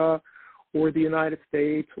America or the United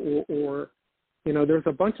States, or there's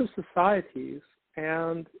a bunch of societies,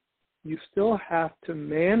 and you still have to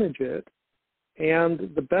manage it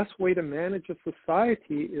And the best way to manage a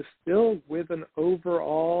society is still with an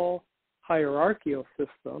overall hierarchical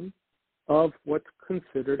system of what's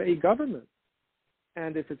considered a government.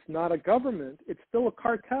 And if it's not a government, it's still a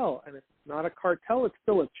cartel. And if it's not a cartel, it's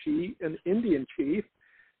still a chief, an Indian chief,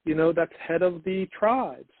 that's head of the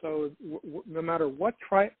tribe. So no matter what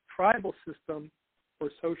tribal system or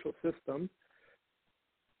social system,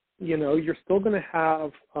 you're still going to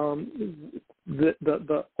have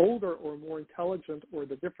the older or more intelligent or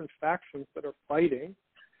the different factions that are fighting.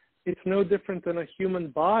 It's no different than a human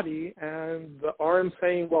body and the arm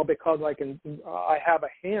saying, well, because I have a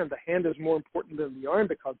hand, the hand is more important than the arm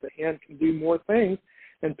because the hand can do more things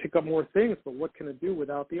and pick up more things, but what can it do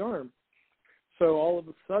without the arm? So all of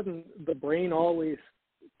a sudden, the brain always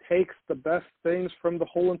takes the best things from the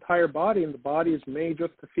whole entire body, and the body is made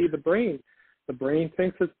just to feed the brain. The brain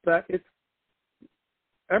thinks that it's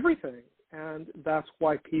everything, and that's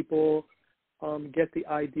why people get the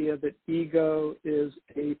idea that ego is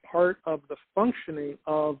a part of the functioning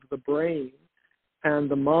of the brain and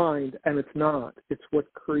the mind, and it's not. It's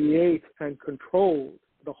what creates and controls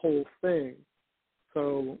the whole thing.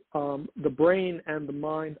 So the brain and the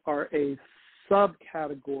mind are a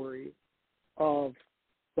subcategory of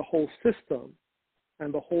the whole system,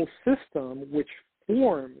 and the whole system, which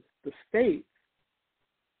forms the state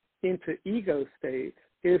into ego state,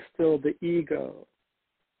 is still the ego,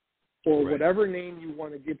 or right. Whatever name you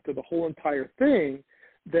want to give to the whole entire thing,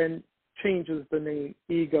 then changes the name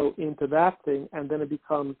ego into that thing, and then it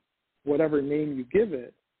becomes whatever name you give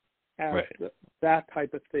it as right. that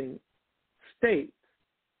type of thing, state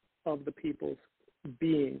of the people's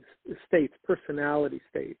beings, states, personality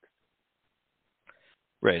states.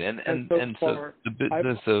 Right, and so the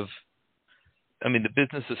business the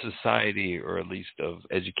business of society, or at least of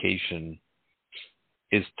education,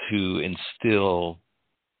 is to instill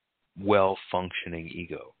well-functioning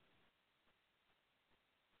ego.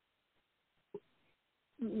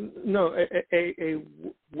 No, a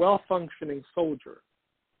well-functioning soldier,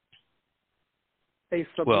 a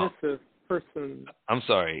submissive person. I'm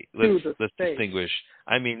sorry. Let's state. distinguish.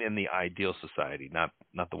 I mean, in the ideal society, not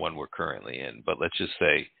the one we're currently in. But let's just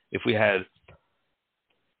say if we had,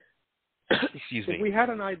 excuse me, if we had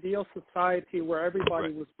an ideal society where everybody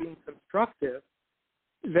right. was being constructive,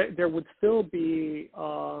 there would still be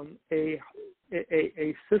a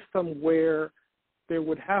system where there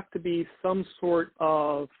would have to be some sort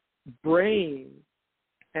of brain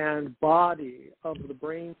and body of the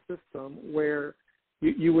brain system where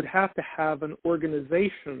you would have to have an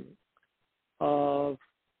organization of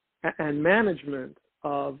and management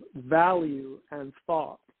of value and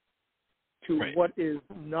thought to right. what is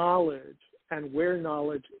knowledge and where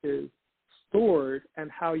knowledge is stored and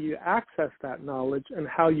how you access that knowledge and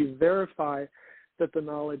how you verify that the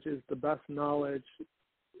knowledge is the best knowledge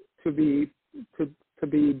to be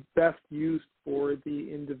best used for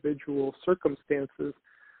the individual circumstances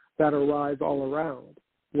that arise all around,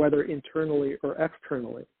 whether internally or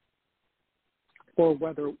externally, or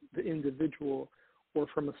whether the individual or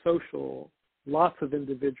from a social, lots of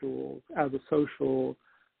individuals as a social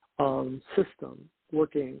system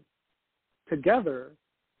working together,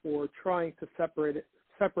 or trying to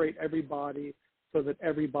separate everybody so that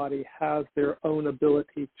everybody has their own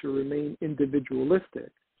ability to remain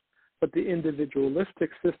individualistic. But the individualistic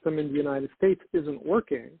system in the United States isn't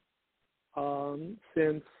working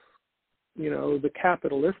since, the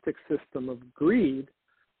capitalistic system of greed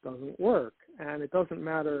doesn't work. And it doesn't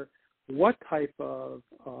matter what type of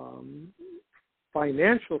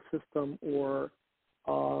financial system or,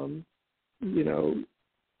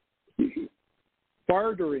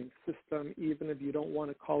 bartering system, even if you don't want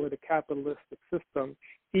to call it a capitalistic system.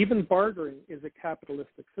 Even bartering is a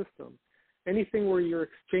capitalistic system. Anything where you're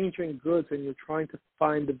exchanging goods and you're trying to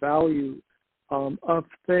find the value of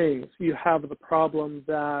things, you have the problem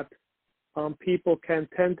that people can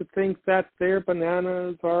tend to think that their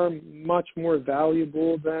bananas are much more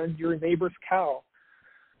valuable than your neighbor's cow.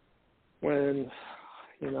 When,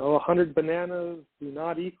 100 bananas do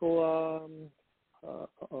not equal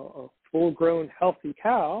a full-grown, healthy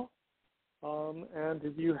cow, and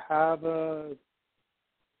if you have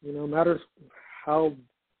matters how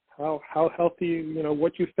healthy,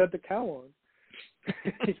 what you fed the cow on.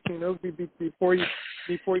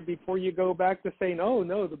 Before you go back to saying, oh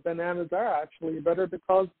no, the bananas are actually better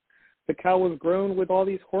because the cow was grown with all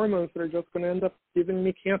these hormones that are just going to end up giving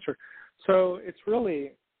me cancer. So it's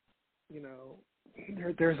really,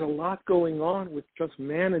 there's a lot going on with just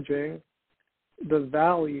managing the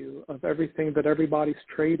value of everything that everybody's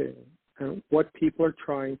trading and what people are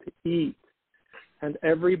trying to eat. And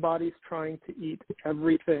everybody's trying to eat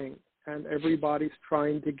everything and everybody's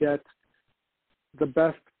trying to get the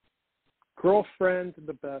best girlfriend,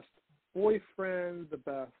 the best boyfriend,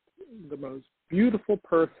 the most beautiful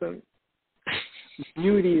person.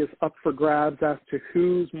 Beauty is up for grabs as to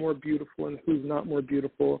who's more beautiful and who's not more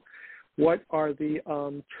beautiful. What are the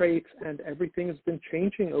traits, and everything has been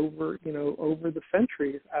changing over the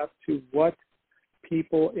centuries as to what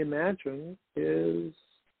people imagine is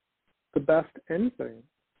the best anything.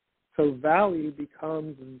 So value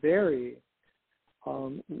becomes very,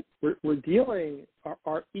 we're dealing,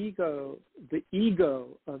 our ego, the ego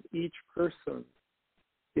of each person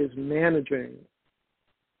is managing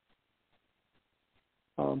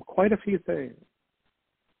quite a few things.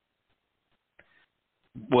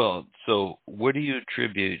 Well, so what do you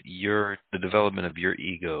attribute the development of your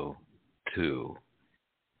ego to?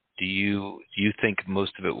 Do you think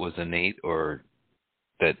most of it was innate, or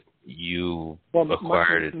that you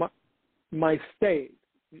acquired it? My state.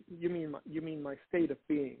 You mean my state of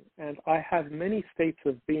being, and I have many states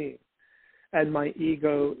of being, and my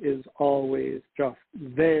ego is always just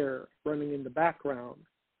there, running in the background,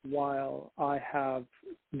 while I have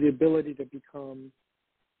the ability to become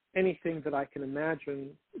anything that I can imagine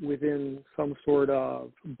within some sort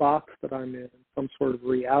of box that I'm in, some sort of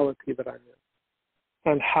reality that I'm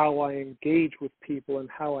in, and how I engage with people and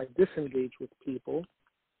how I disengage with people.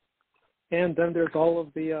 And then there's all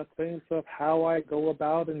of the things of how I go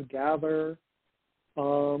about and gather. I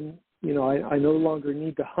no longer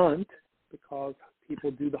need to hunt because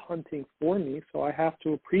people do the hunting for me, so I have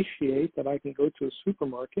to appreciate that I can go to a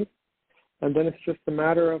supermarket. And then it's just a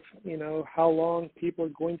matter of, how long people are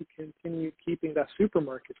going to continue keeping that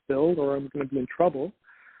supermarket filled, or I'm going to be in trouble.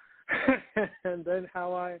 And then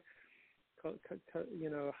how I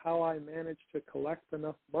manage to collect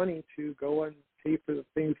enough money to go and pay for the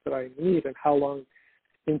things that I need, and how long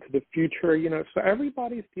into the future, So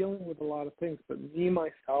everybody's dealing with a lot of things, but me,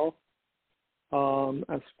 myself,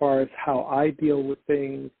 as far as how I deal with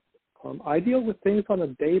things on a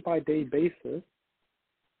day-by-day basis.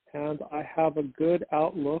 And I have a good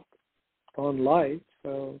outlook on life,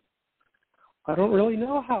 so I don't really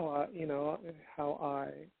know how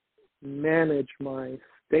I manage my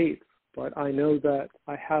states, but I know that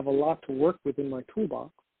I have a lot to work with in my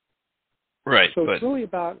toolbox. Right. So it's really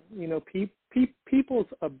about people's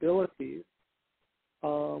abilities,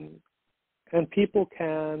 and people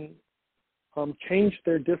can change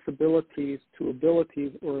their disabilities to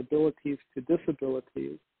abilities or abilities to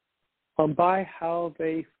disabilities. By how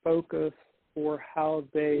they focus, or how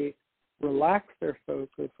they relax their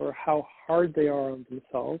focus, or how hard they are on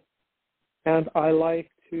themselves. And I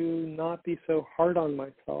like to not be so hard on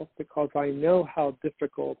myself, because I know how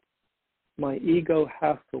difficult my ego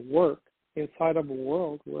has to work inside of a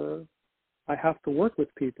world where I have to work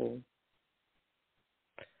with people.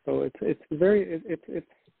 So it's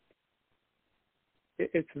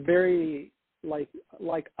very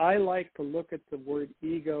like I like to look at the word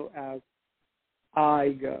ego as I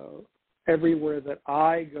go. Everywhere that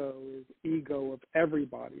I go is ego of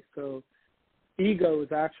everybody. So ego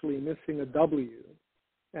is actually missing a W,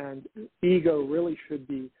 and ego really should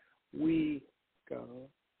be we go.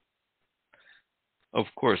 Of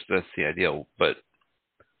course, that's the ideal, but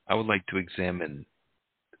I would like to examine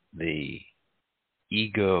the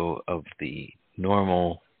ego of the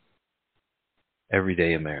normal,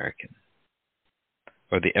 everyday American,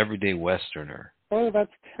 or the everyday Westerner. Oh,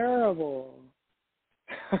 that's terrible.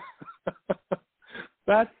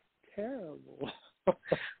 That's terrible.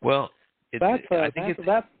 Well, I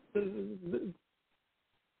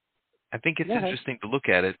think it's interesting to look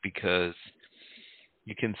at it, because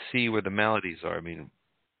you can see where the maladies are. I mean,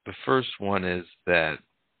 the first one is that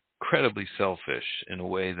incredibly selfish in a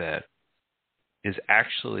way that is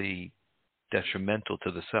actually detrimental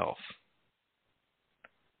to the self.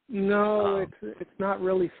 No, it's not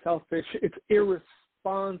really selfish. It's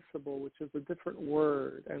irresponsible, which is a different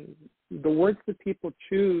word. And the words that people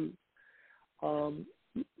choose,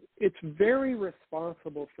 it's very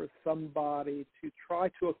responsible for somebody to try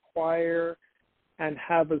to acquire and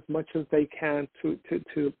have as much as they can to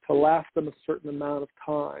last them a certain amount of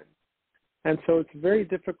time. And so it's very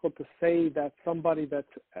difficult to say that somebody that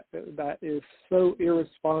is so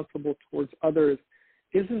irresponsible towards others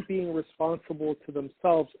isn't being responsible to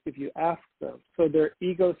themselves if you ask them. So they're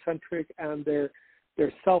egocentric and they're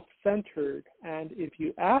self-centered, and if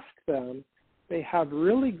you ask them, they have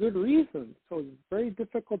really good reasons. So it's very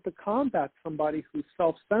difficult to combat somebody who's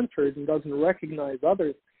self-centered and doesn't recognize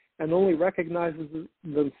others and only recognizes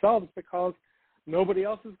themselves because nobody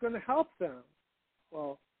else is going to help them.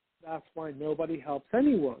 Well, that's why nobody helps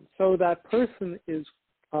anyone. So that person is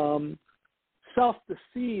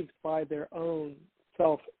self-deceived by their own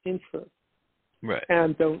self-interest Right.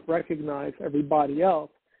 and don't recognize everybody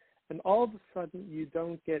else. And all of a sudden, you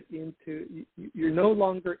don't get into, you're no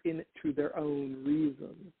longer in it to their own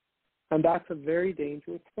reason. And that's a very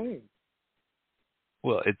dangerous thing.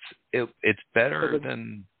 Well, it's better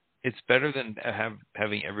than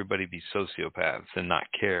having everybody be sociopaths and not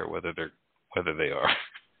care whether they are.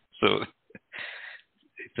 So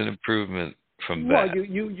it's an improvement from that. Well,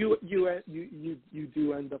 you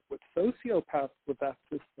do end up with sociopaths with that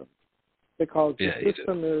system, because the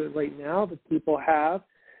system right now that people have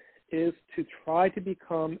is to try to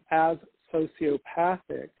become as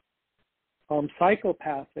sociopathic,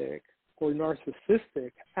 psychopathic, or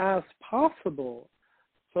narcissistic as possible,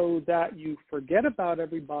 so that you forget about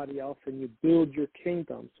everybody else and you build your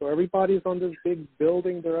kingdom. So everybody's on this big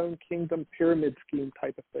building their own kingdom pyramid scheme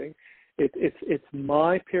type of thing. It's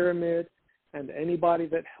my pyramid, and anybody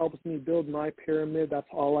that helps me build my pyramid, that's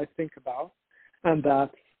all I think about. And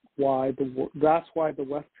that's why the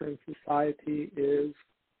Western society is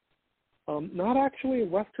not actually a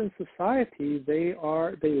Western society. They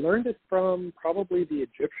learned it from probably the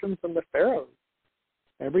Egyptians and the pharaohs.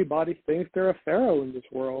 Everybody thinks they're a pharaoh in this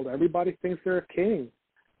world. Everybody thinks they're a king.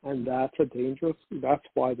 And that's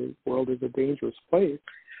why the world is a dangerous place.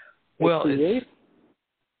 Well,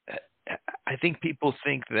 I think people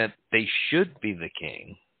think that they should be the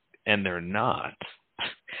king, and they're not.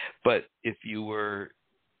 But if you were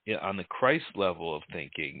on the Christ level of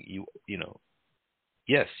thinking,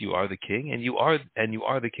 yes, you are the king, and you are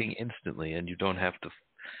the king instantly, and you don't have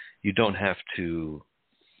to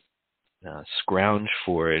scrounge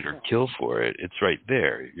for it or kill for it. It's right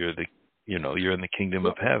there. You're in the kingdom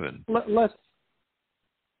of heaven.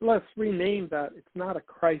 Let's rename that. It's not a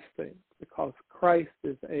Christ thing, because Christ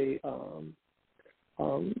is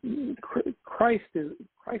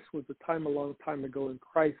Christ was a long time ago, and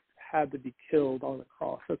Christ had to be killed on a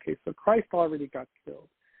cross. Okay, so Christ already got killed.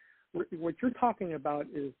 What you're talking about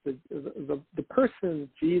is the person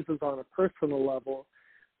Jesus on a personal level,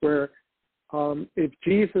 where if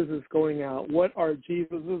Jesus is going out, what are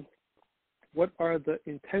the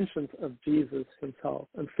intentions of Jesus himself?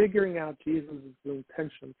 And figuring out Jesus'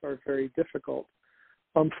 intentions are very difficult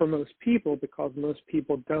for most people, because most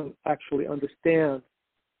people don't actually understand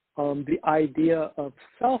the idea of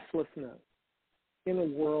selflessness in a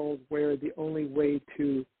world where the only way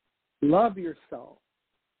to love yourself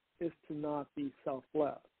is to not be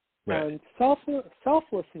selfless. Right. And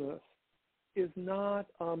selflessness is not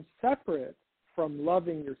separate from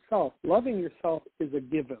loving yourself. Loving yourself is a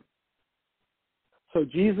given. So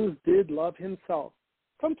Jesus did love himself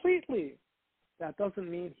completely. That doesn't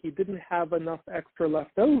mean he didn't have enough extra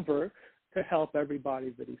left over to help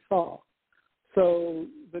everybody that he saw. So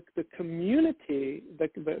the community,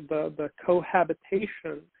 the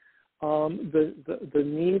cohabitation, the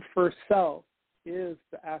need for self is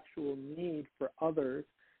the actual need for others,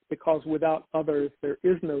 because without others there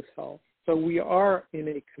is no self. So we are in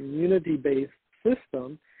a community-based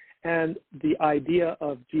system, and the idea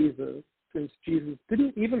of Jesus, since Jesus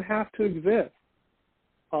didn't even have to exist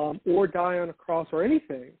or die on a cross or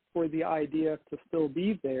anything for the idea to still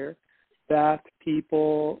be there, that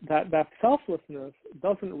that selflessness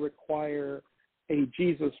doesn't require a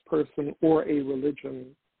Jesus person or a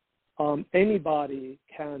religion. Anybody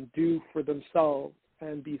can do for themselves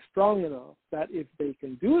and be strong enough that if they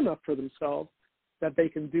can do enough for themselves, that they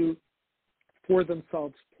can do for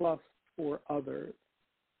themselves plus for others.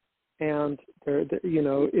 And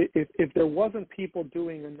if there wasn't people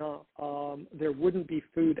doing enough, there wouldn't be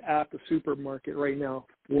food at the supermarket right now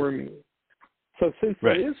for me. So since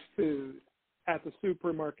Right. there is food at the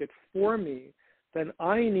supermarket for me, then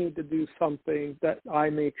I need to do something that I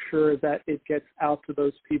make sure that it gets out to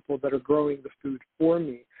those people that are growing the food for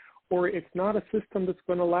me. Or it's not a system that's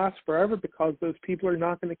going to last forever, because those people are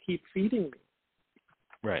not going to keep feeding me.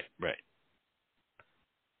 Right.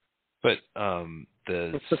 But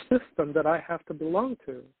it's a system that I have to belong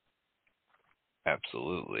to.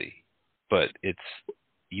 Absolutely. But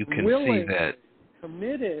you can Willing, see that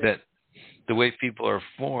committed. That the way people are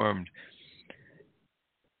formed,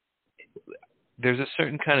 there's a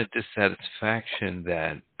certain kind of dissatisfaction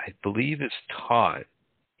that I believe is taught.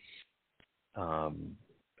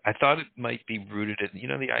 I thought it might be rooted in,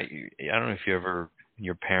 I don't know if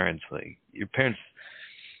your parents,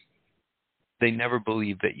 they never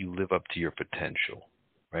believe that you live up to your potential,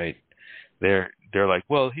 right? They're like,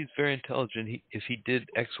 well, he's very intelligent. If he did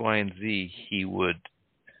X, Y, and Z, he would,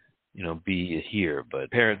 be here.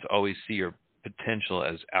 But parents always see your potential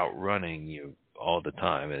as outrunning you all the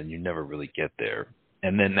time, and you never really get there.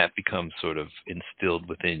 And then that becomes sort of instilled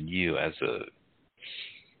within you as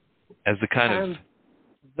as the kind and of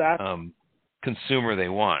that's consumer they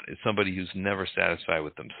want. Is somebody who's never satisfied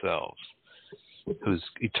with themselves, who's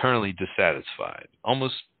eternally dissatisfied,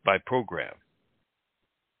 almost by program,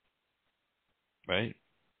 right?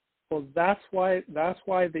 well, that's why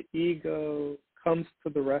the ego comes to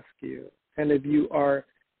the rescue. And if you are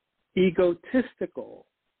egotistical,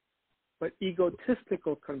 but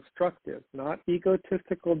egotistical constructive, not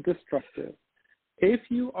egotistical destructive, if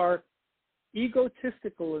you are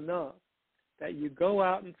egotistical enough that you go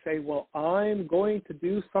out and say, well, I'm going to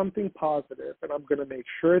do something positive, and I'm going to make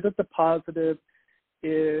sure that the positive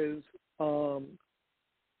is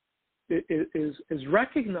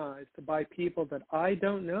recognized by people that I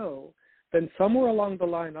don't know, then somewhere along the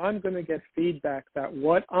line I'm going to get feedback that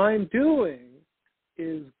what I'm doing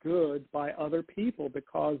is good by other people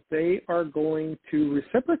because they are going to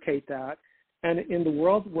reciprocate that. And in the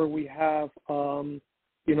world where we have, a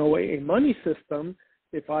money system,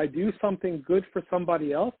 if I do something good for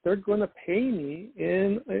somebody else, they're going to pay me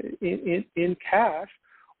in cash,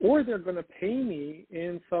 or they're going to pay me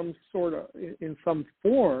in some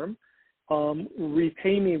form,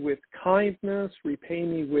 repay me with kindness, repay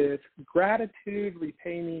me with gratitude,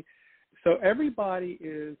 repay me. So everybody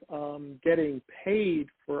is getting paid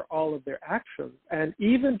for all of their actions, and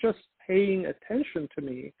even just paying attention to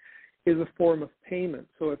me is a form of payment.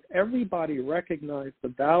 So if everybody recognized the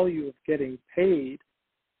value of getting paid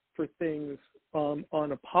for things on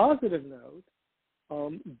a positive note,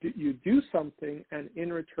 you do something and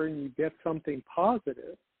in return you get something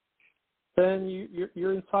positive, then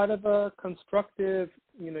you're inside of a constructive,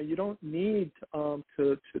 you don't need to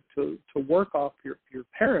work off your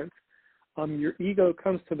parents. Your ego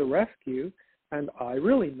comes to the rescue, and I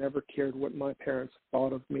really never cared what my parents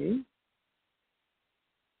thought of me.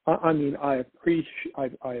 I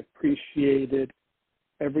appreciated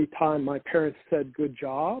every time my parents said good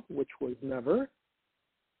job, which was never.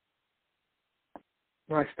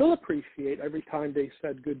 And I still appreciate every time they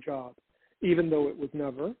said good job, even though it was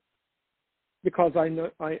never, because I know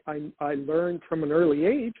I learned from an early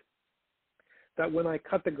age that when I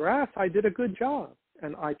cut the grass, I did a good job.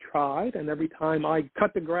 And I tried, and every time I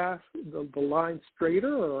cut the grass, the line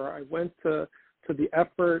straighter, or I went to the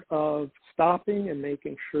effort of stopping and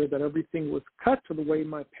making sure that everything was cut to the way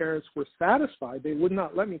my parents were satisfied. They would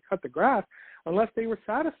not let me cut the grass unless they were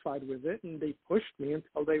satisfied with it, and they pushed me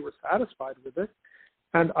until they were satisfied with it.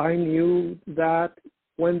 And I knew that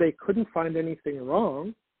when they couldn't find anything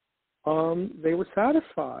wrong, they were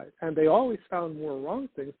satisfied. And they always found more wrong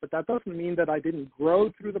things, but that doesn't mean that I didn't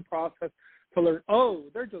grow through the process to learn,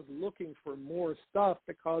 they're just looking for more stuff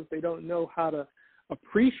because they don't know how to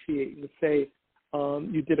appreciate and say,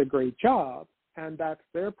 you did a great job, and that's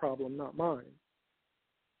their problem, not mine.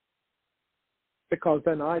 Because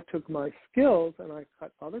then I took my skills and I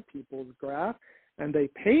cut other people's grass, and they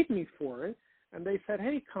paid me for it, and they said,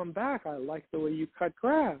 hey, come back, I like the way you cut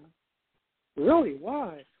grass. Really?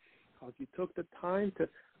 Why? Because you took the time to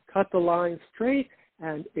cut the line straight,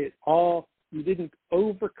 and you didn't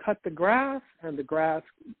overcut the grass, and the grass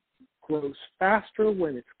grows faster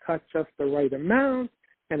when it's cut just the right amount,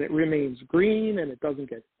 and it remains green, and it doesn't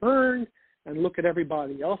get burned. And look at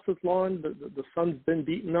everybody else's lawn. The sun's been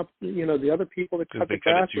beaten up. The other people that cut the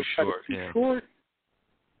grass cut it too short.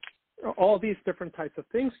 All these different types of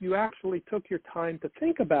things. You actually took your time to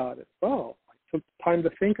think about it. Well, I took time to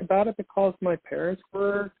think about it because my parents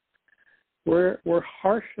were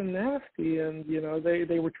harsh and nasty, and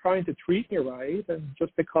they were trying to treat me right, and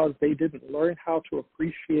just because they didn't learn how to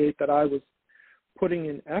appreciate that I was putting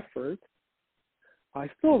in effort, I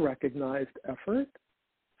still recognized effort.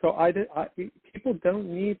 So people don't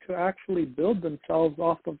need to actually build themselves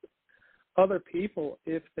off of other people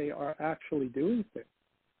if they are actually doing things.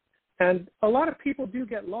 And a lot of people do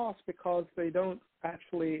get lost because they don't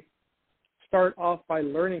actually start off by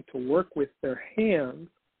learning to work with their hands,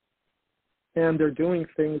 and they're doing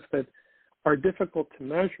things that are difficult to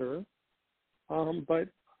measure. But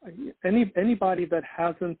anybody that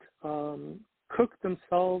hasn't cooked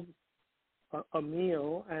themselves a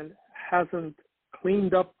meal and hasn't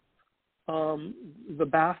cleaned up the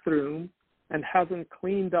bathroom and hasn't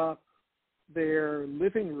cleaned up their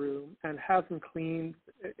living room and hasn't cleaned,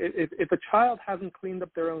 if a child hasn't cleaned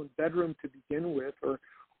up their own bedroom to begin with, or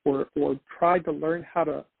tried to learn how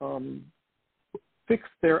to fix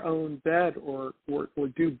their own bed or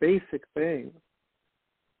do basic things.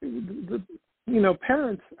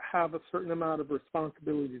 Parents have a certain amount of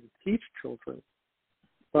responsibility to teach children,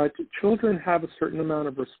 but children have a certain amount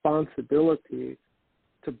of responsibility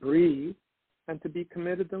to breathe and to be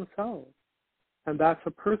committed themselves. And that's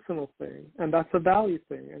a personal thing, and that's a value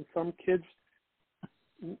thing. And some kids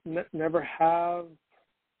never have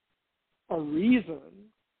a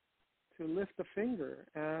reason to lift a finger.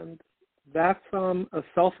 And that's a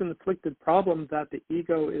self-inflicted problem that the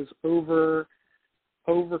ego is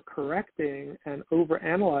over-correcting and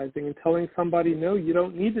over-analyzing and telling somebody, no, you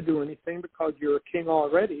don't need to do anything because you're a king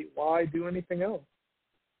already. Why do anything else?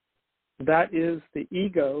 That is the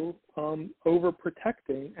ego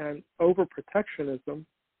overprotecting, and overprotectionism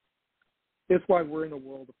is why we're in a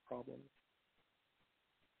world of problems.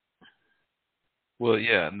 Well,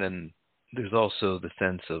 yeah, and then there's also the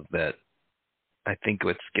sense of that, I think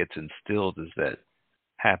what gets instilled is that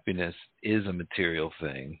happiness is a material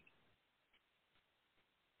thing,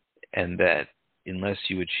 and that unless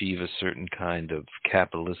you achieve a certain kind of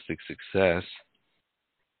capitalistic success,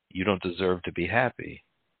 you don't deserve to be happy.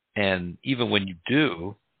 And even when you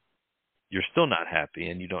do, you're still not happy,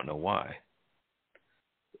 and you don't know why.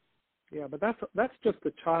 Yeah, but that's just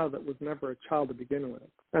a child that was never a child to begin with,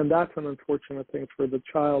 and that's an unfortunate thing for the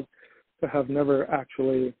child to have never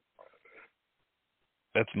actually.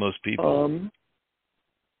 That's most people.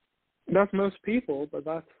 That's most people, but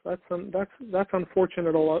that's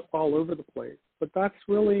unfortunate all over the place. But that's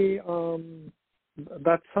really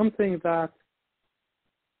that's something that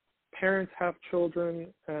parents have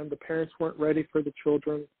children, and the parents weren't ready for the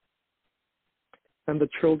children, and the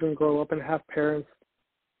children grow up and have parents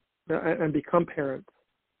and become parents.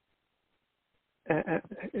 And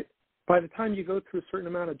by the time you go through a certain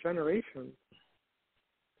amount of generations,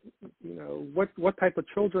 you know what type of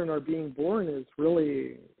children are being born is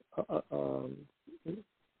really,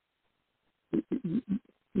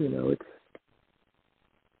 it's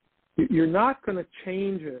you're not going to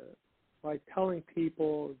change it by telling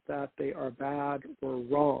people that they are bad or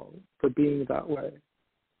wrong for being that way.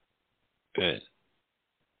 Good.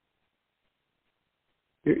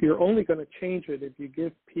 You're only going to change it if you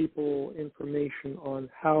give people information on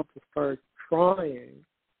how to start trying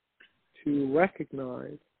to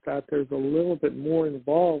recognize that there's a little bit more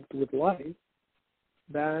involved with life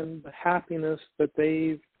than the happiness that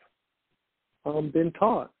they've been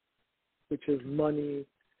taught, which is money,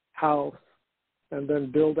 house, and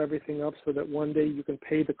then build everything up so that one day you can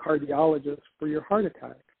pay the cardiologist for your heart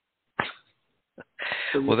attack.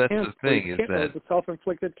 Well, that's the thing, is that the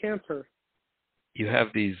self-inflicted cancer. You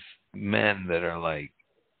have these men that are like,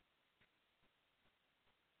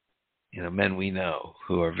 men we know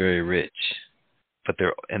who are very rich, but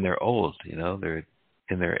they're old, they're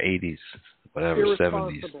in their 80s, whatever,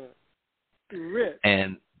 70s. Rich,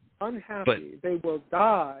 and unhappy. But they will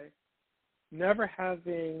die never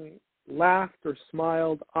having laughed or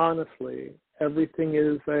smiled honestly. Everything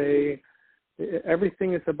is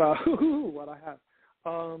about what I have.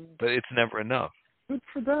 But it's never enough. Good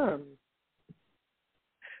for them.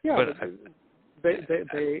 Yeah, but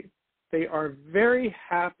they are very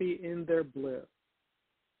happy in their bliss,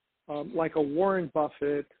 like a Warren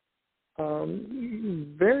Buffett,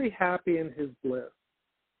 very happy in his bliss.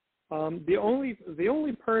 The only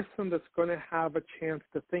person that's going to have a chance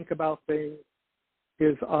to think about things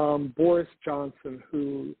is Boris Johnson,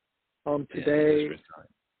 who today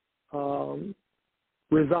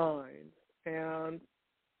resigned, and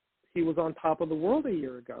he was on top of the world a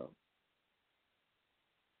year ago.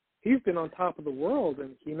 He's been on top of the world,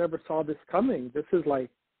 and he never saw this coming. This is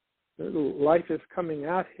like life is coming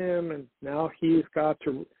at him, and now he's got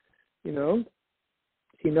to, he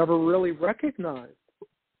never really recognized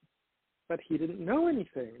that he didn't know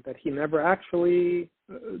anything, that he never actually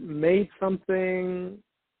made something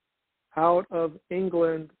out of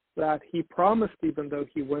England that he promised, even though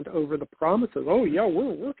he went over the promises. Oh, yeah,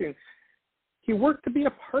 we're working. He worked to be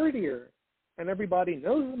a partier. And everybody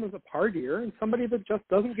knows him as a partier and somebody that just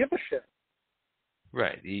doesn't give a shit.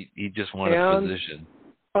 Right. He just wanted a position.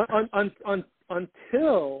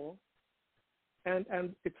 Until, and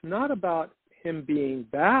it's not about him being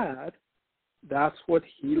bad. That's what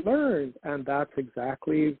he learned, and that's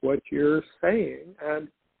exactly what you're saying. And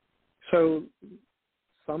so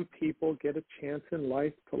some people get a chance in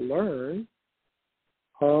life to learn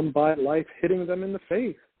by life hitting them in the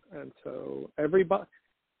face. And so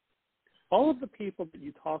all of the people that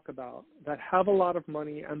you talk about that have a lot of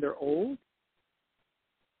money and they're old,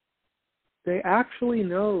 they actually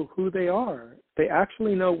know who they are. They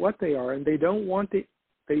actually know what they are, and they do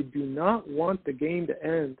not want the game to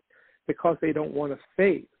end because they don't want to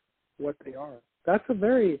face what they are. That's a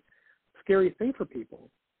very scary thing for people.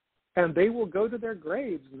 And they will go to their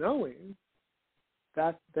graves knowing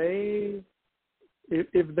that if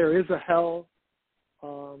there is a hell,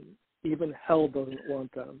 even hell doesn't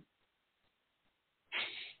want them.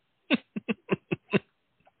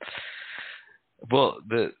 Well,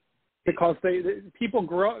 because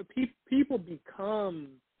people become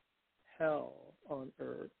hell on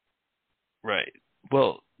earth. Right.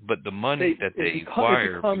 Well, but the money that they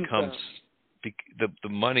acquire becomes the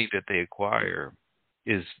money that they acquire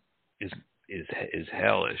is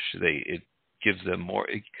hellish. It gives them more.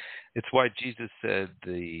 It's why Jesus said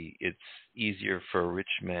it's easier for a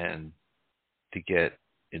rich man to get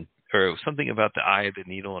in, or something about the eye of the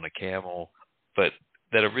needle on a camel, but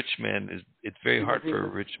that a rich man it's very hard for a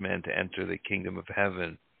rich man to enter the kingdom of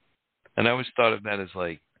heaven. And I always thought of that as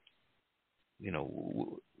like,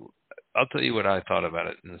 I'll tell you what I thought about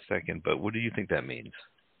it in a second, but what do you think that means?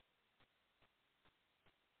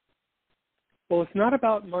 Well, it's not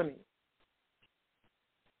about money.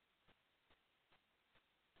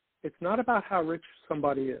 It's not about how rich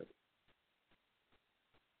somebody is.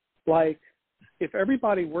 Like, if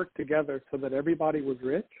everybody worked together so that everybody was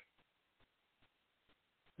rich,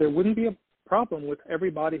 there wouldn't be a problem with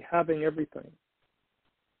everybody having everything.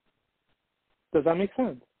 Does that make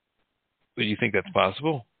sense? But you think that's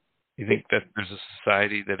possible? You think that there's a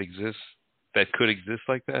society that exists, that could exist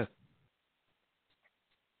like that?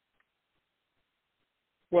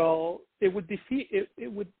 Well, it would defeat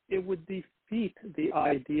the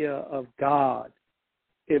idea of God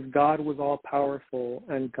if God was all powerful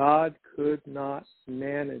and God could not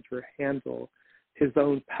manage or handle his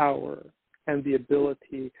own power and the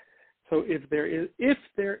ability. So if there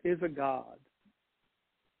is a God,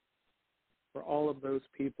 for all of those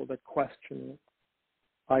people that question it,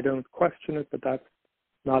 I don't question it, but that's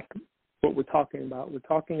not what we're talking about. We're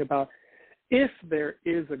talking about if there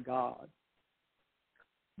is a God,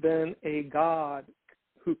 then a God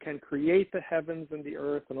who can create the heavens and the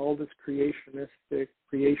earth and all this creationistic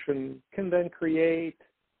creation can then create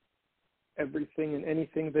everything and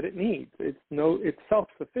anything that it needs. It's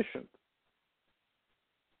self-sufficient,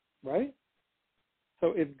 right?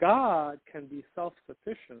 So if God can be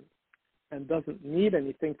self-sufficient and doesn't need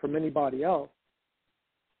anything from anybody else,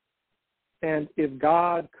 and if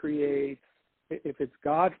it's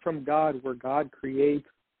God from God where God creates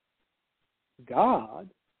God,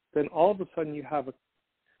 then all of a sudden you have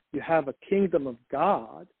a kingdom of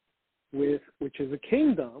God, which is a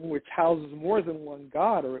kingdom which houses more than one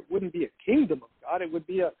God, or it wouldn't be a kingdom of God, it would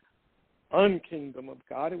be a unkingdom of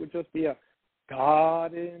God. It would just be a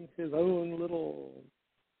God in his own little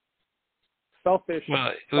selfish,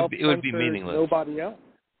 it would be meaningless. Nobody else.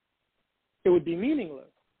 It would be meaningless.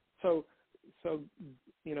 So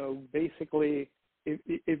basically,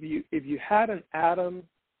 if you had an atom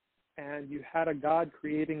and you had a God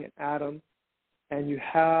creating an atom, and you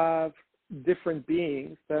have different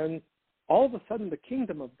beings, then all of a sudden the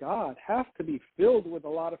kingdom of God has to be filled with a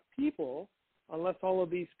lot of people, unless all of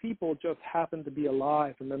these people just happen to be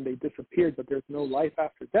alive and then they disappeared, but there's no life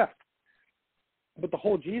after death. But the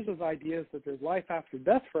whole Jesus idea is that there's life after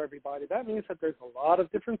death for everybody. That means that there's a lot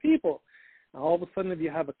of different people. And all of a sudden, if you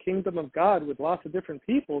have a kingdom of God with lots of different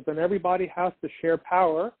people, then everybody has to share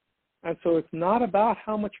power. And so it's not about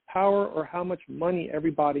how much power or how much money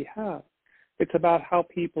everybody has. It's about how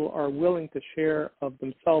people are willing to share of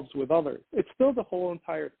themselves with others. It's still the whole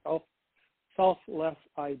entire selfless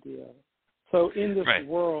idea. So in this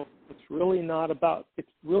world, it's really not about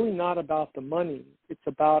the money. It's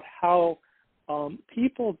about how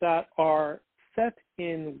people that are set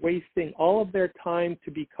in wasting all of their time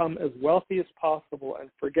to become as wealthy as possible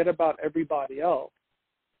and forget about everybody else.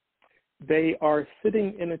 They are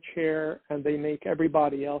sitting in a chair and they make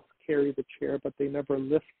everybody else carry the chair, but they never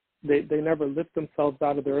lift themselves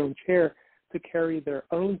out of their own chair to carry their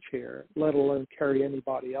own chair, let alone carry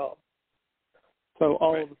anybody else. So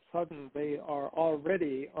all of a sudden they are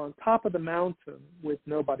already on top of the mountain with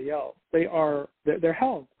nobody else. They're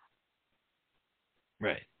held.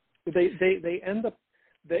 Right. They end up.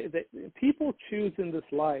 People choose in this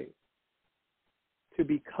life to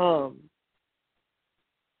become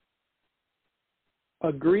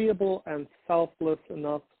agreeable and selfless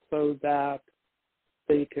enough so that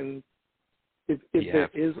they can, if there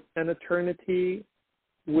is an eternity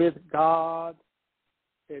with God,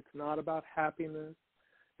 it's not about happiness.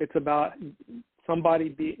 It's about somebody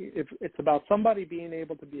being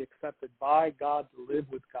able to be accepted by God, to live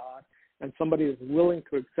with God, and somebody is willing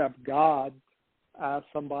to accept God as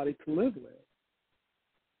somebody to live with.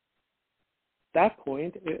 At that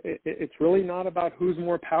point, it's really not about who's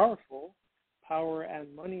more powerful. Power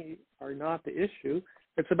and money are not the issue.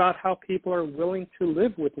 It's about how people are willing to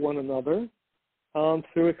live with one another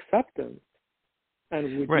through acceptance.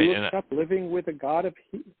 And would you accept living with a God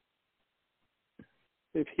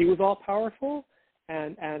if he was all powerful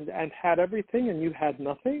and had everything and you had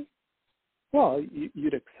nothing? Well,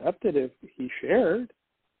 you'd accept it if he shared.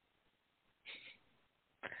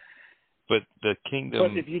 but the But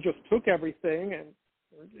kingdom, if you just took everything and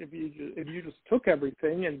if you just took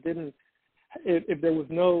everything and didn't, if there was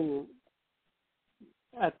no,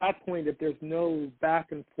 at that point, if there's no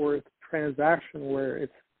back and forth transaction where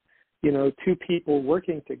it's, two people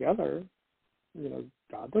working together,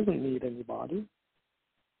 God doesn't need anybody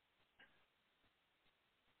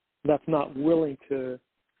that's not willing to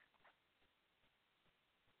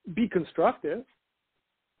be constructive.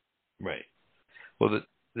 right? Well,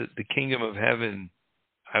 the kingdom of heaven,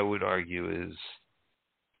 I would argue, is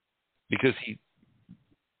because he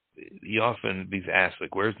often be asked,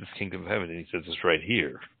 like, where's this kingdom of heaven? And he says it's right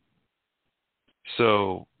here.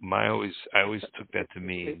 So I always took that to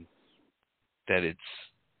mean that it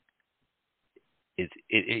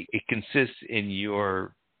consists in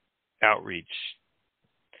your outreach,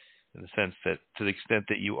 in the sense that to the extent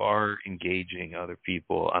that you are engaging other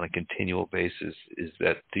people on a continual basis, is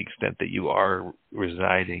that to the extent that you are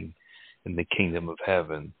residing in the kingdom of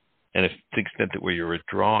heaven. And if to the extent that where you're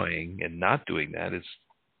withdrawing and not doing that is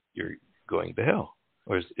you're going to hell.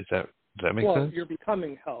 Or does that make sense? Well, you're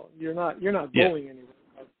becoming hell. You're not Yeah. going anywhere.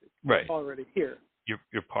 It's Right. already here.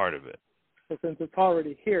 You're part of it. So since it's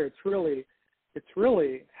already here, it's really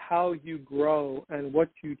how you grow and what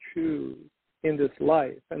you choose in this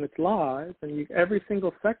life. And it's live, and every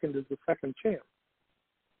single second is a second chance.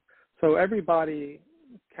 So everybody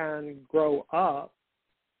can grow up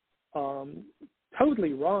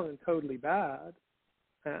totally wrong and totally bad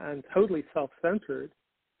and totally self-centered.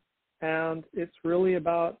 And it's really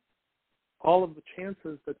about all of the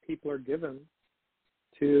chances that people are given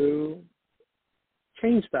to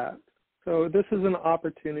change that. So this is an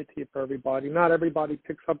opportunity for everybody. Not everybody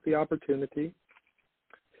picks up the opportunity,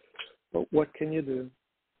 but what can you do?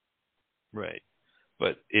 Right.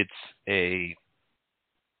 But it's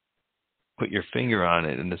put your finger on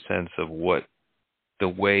it in the sense of what the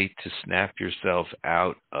way to snap yourself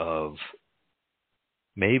out of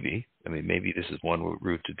maybe this is one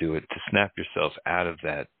route to do it, to snap yourself out of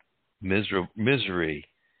that misery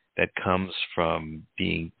that comes from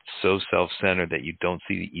being so self-centered that you don't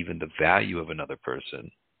see even the value of another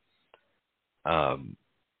person.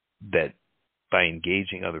 That by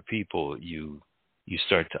engaging other people, you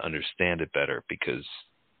start to understand it better because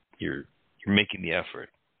you're making the effort.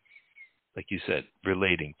 Like you said,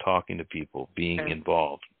 relating, talking to people, being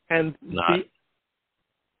involved. And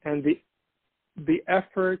the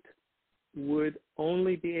effort would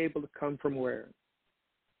only be able to come from where?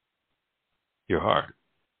 Your heart.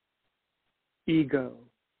 Ego.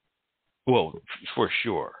 Well, for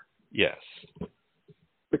sure, yes.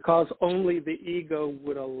 Because only the ego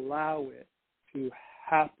would allow it to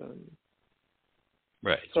happen.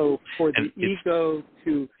 Right. So for the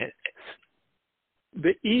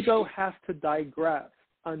ego has to digress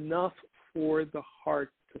enough for the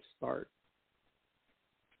heart to start.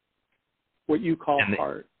 What you call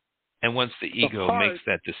heart. And once the ego makes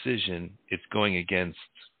that decision, it's going against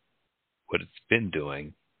what it's been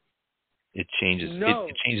doing. It changes.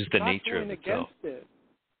 It changes the nature of itself.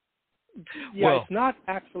 Yeah, it's not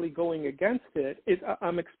actually going against it.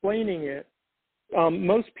 I'm explaining it.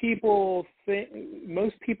 Most people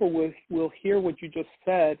will hear what you just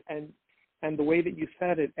said and the way that you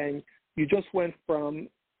said it, and you just went from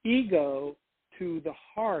ego to the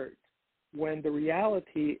heart, when the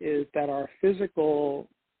reality is that our physical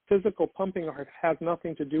pumping heart has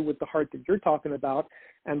nothing to do with the heart that you're talking about,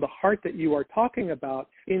 and the heart that you are talking about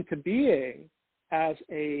into being as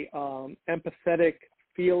a empathetic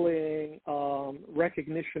feeling,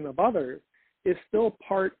 recognition of others is still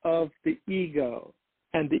part of the ego.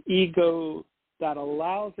 And the ego that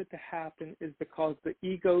allows it to happen is because the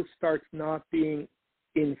ego starts not being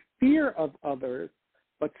in fear of others,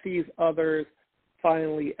 but sees others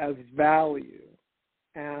finally as value.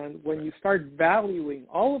 And when you start valuing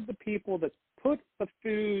all of the people that put the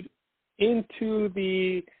food into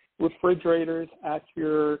the refrigerators at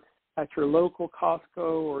your local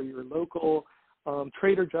Costco or your local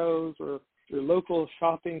Trader Joe's or your local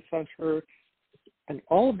shopping center, and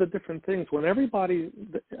all of the different things, when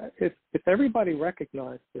if everybody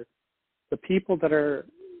recognized it, the people that are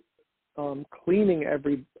cleaning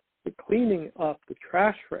up the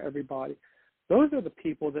trash for everybody, those are the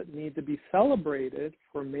people that need to be celebrated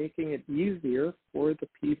for making it easier for the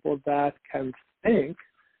people that can think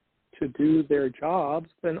to do their jobs.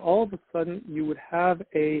 Then all of a sudden you would have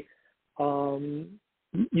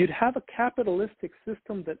you'd have a capitalistic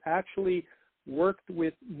system that actually worked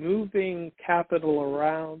with moving capital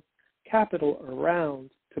around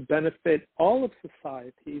to benefit all of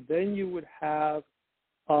society. Then you would have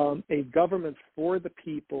a government for the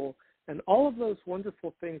people, and all of those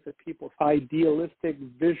wonderful things that people's idealistic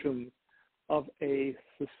visions of a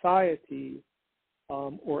society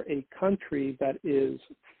or a country that is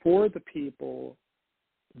for the people,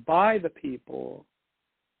 by the people,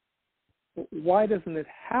 why doesn't it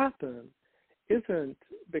happen? Isn't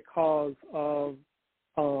because of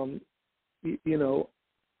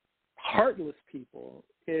heartless people.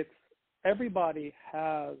 It's everybody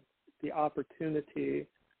has the opportunity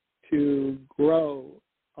to grow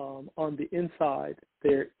on the inside,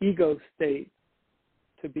 their ego state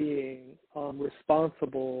to being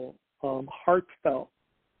responsible, heartfelt.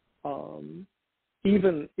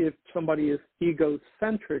 Even if somebody is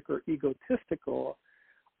egocentric or egotistical,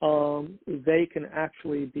 they can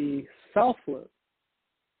actually be selfless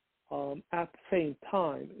at the same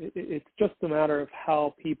time. It's just a matter of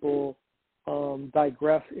how people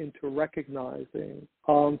digress into recognizing.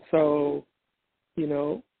 I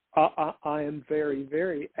am very,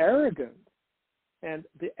 very arrogant, and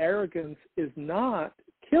the arrogance is not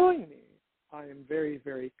killing me. I am very,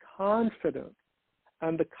 very confident,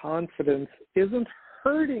 and the confidence isn't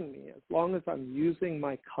hurting me as long as I'm using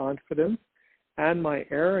my confidence and my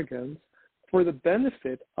arrogance for the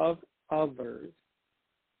benefit of others.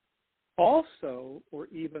 Also, or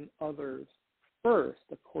even others first,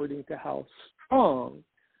 according to how strong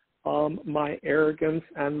my arrogance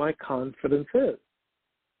and my confidence is.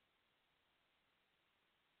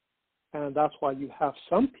 And that's why you have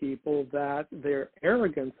some people that their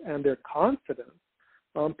arrogance and their confidence,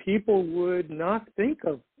 people would not think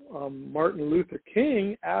of Martin Luther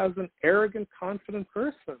King as an arrogant, confident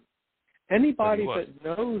person. Anybody that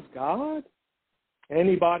knows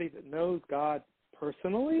God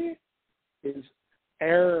personally is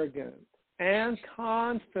arrogant and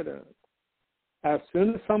confident. As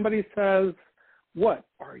soon as somebody says, "What,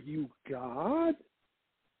 are you God?"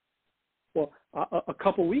 Well, a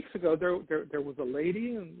couple weeks ago, there was a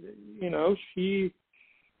lady, and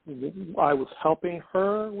I was helping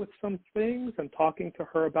her with some things and talking to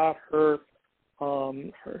her about her.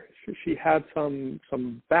 She had some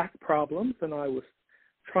back problems, and I was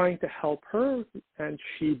trying to help her, and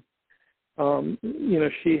she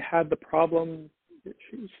had the problem.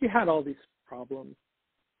 She had all these problems,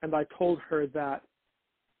 and I told her that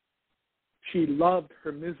she loved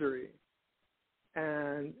her misery.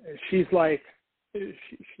 And she's like,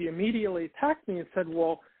 she immediately attacked me and said,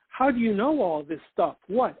 "Well, how do you know all this stuff?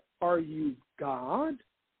 What, are you God?"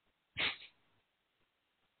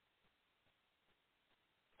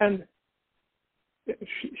 And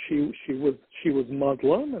she was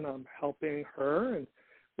Muslim, and I'm helping her, and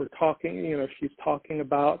we're talking. She's talking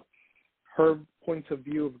about her points of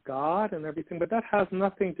view of God and everything, but that has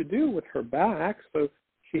nothing to do with her back. So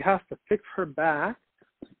she has to fix her back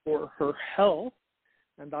for her health.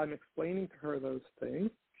 And I'm explaining to her those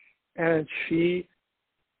things. And she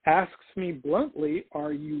asks me bluntly,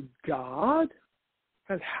 "Are you God?"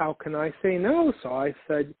 And how can I say no? So I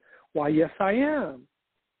said, "Why, yes, I am.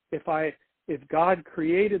 If God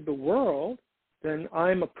created the world, then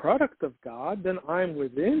I'm a product of God. Then I'm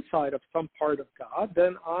within inside of some part of God.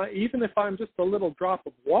 Then even if I'm just a little drop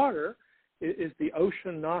of water, is the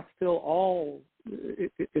ocean not still all?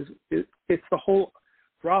 It's the whole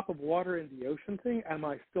drop of water in the ocean thing. Am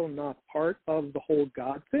I still not part of the whole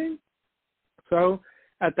God thing?" So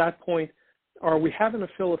at that point, are we having a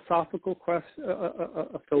philosophical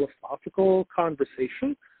philosophical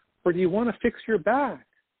conversation, or do you want to fix your back?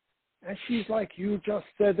 And she's like, "You just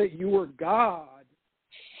said that you were God."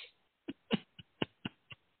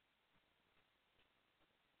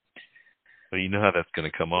 Well, you know how that's going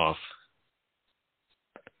to come off.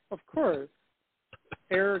 Of course.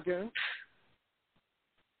 Arrogant.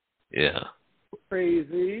 Yeah.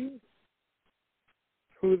 Crazy.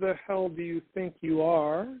 Who the hell do you think you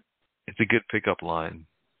are? It's a good pickup line.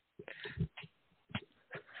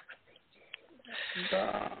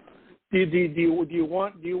 Do you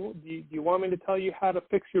want me to tell you how to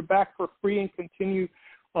fix your back for free and continue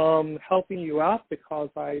helping you out because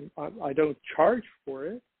I don't charge for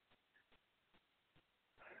it?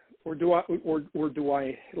 Or do I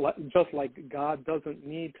just like God doesn't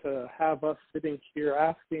need to have us sitting here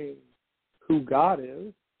asking who God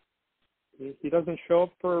is? He doesn't show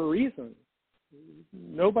up for a reason.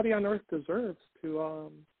 Nobody on earth deserves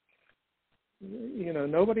to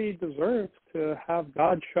nobody deserves to have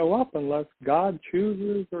God show up unless God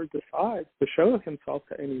chooses or decides to show himself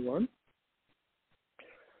to anyone.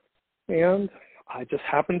 And I just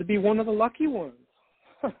happen to be one of the lucky ones.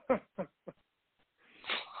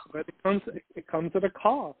 But it comes at a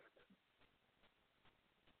cost.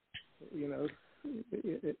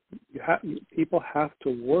 People have to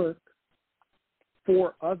work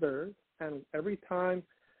for others, and every time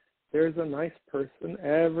there's a nice person,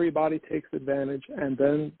 everybody takes advantage, and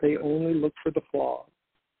then they only look for the flaws.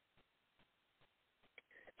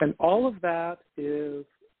 And all of that is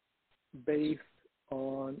based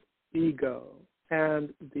on ego.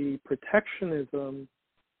 And the protectionism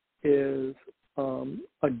is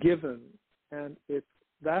a given. And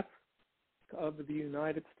that's of the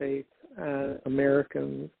United States and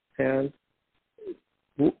Americans. And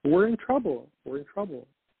we're in trouble. We're in trouble.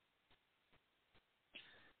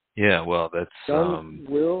 Yeah, well, that's guns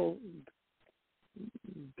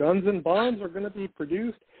and bombs are going to be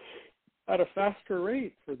produced at a faster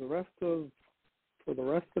rate for the rest of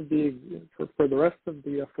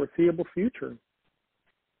the foreseeable future.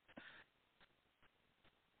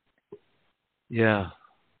 Yeah.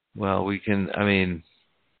 Well,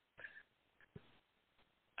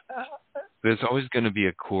 there's always going to be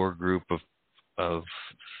a core group of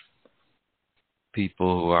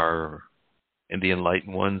people who are the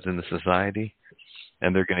enlightened ones in the society,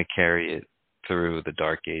 and they're going to carry it through the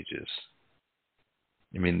dark ages.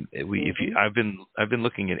 I mean, I've been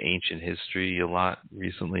looking at ancient history a lot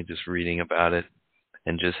recently, just reading about it,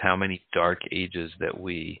 and just how many dark ages that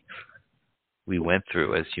we went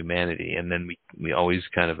through as humanity, and then we always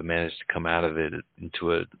kind of managed to come out of it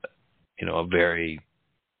into a very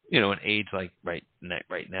an age like right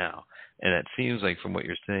now. And it seems like from what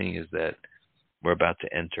you're saying is that we're about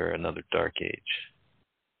to enter another dark age.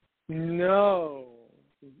 No,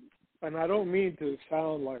 and I don't mean to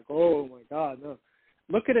sound like, oh my God, no.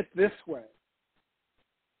 Look at it this way.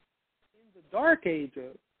 In the Dark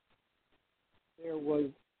Ages, it was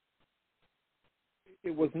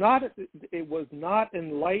not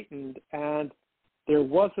enlightened, and there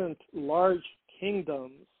wasn't large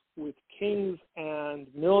kingdoms with kings and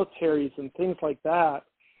militaries and things like that,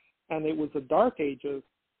 and it was the Dark Ages,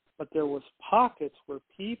 but there was pockets where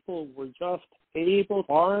people were just able to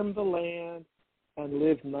farm the land and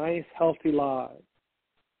live nice, healthy lives.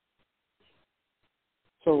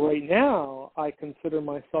 So right now, I consider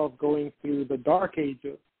myself going through the Dark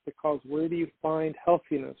Ages, because where do you find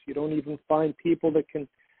healthiness? You don't even find people that can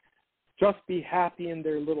just be happy in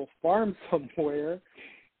their little farm somewhere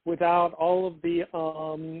without all of the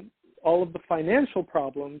financial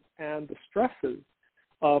problems and the stresses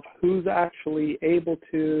of who's actually able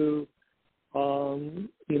to,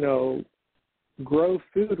 grow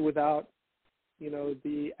food without,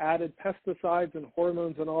 the added pesticides and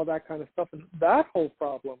hormones and all that kind of stuff, and that whole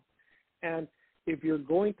problem. And if you're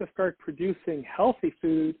going to start producing healthy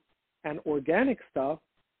food and organic stuff,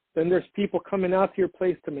 then there's people coming out to your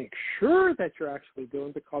place to make sure that you're actually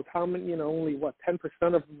doing, because how many, only 10%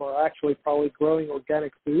 of them are actually probably growing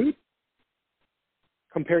organic food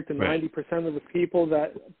compared to right. 90% of the people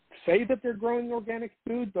that say that they're growing organic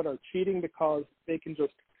food but are cheating because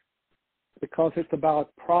it's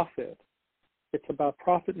about profit. It's about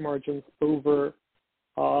profit margins over,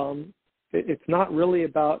 it's not really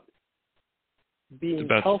about being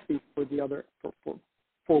healthy for the other,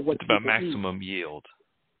 for what it's about people maximum eat. Yield.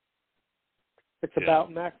 It's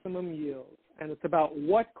about maximum yield, and it's about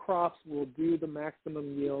what crops will do the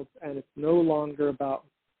maximum yield, and it's no longer about,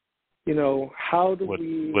 how do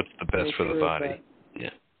what's the best for the body.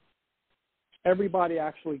 Yeah. Everybody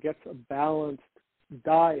actually gets a balanced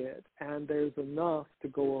diet, and there's enough to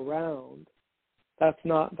go around. That's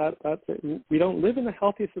it. We don't live in a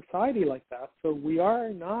healthy society like that, so we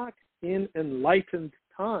are not in enlightened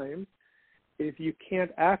time if you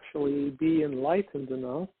can't actually be enlightened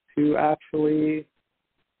enough to actually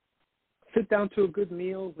sit down to a good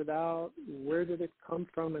meal without where did it come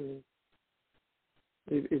from, and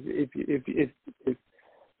if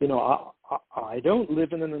I don't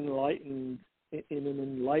live in an enlightened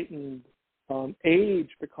age,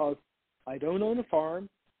 because I don't own a farm.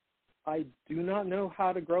 I do not know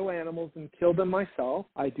how to grow animals and kill them myself.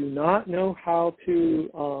 I do not know how to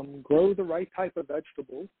grow the right type of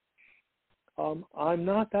vegetables. I'm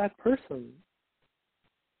not that person.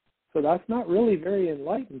 So that's not really very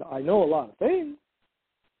enlightened. I know a lot of things.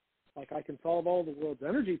 Like I can solve all the world's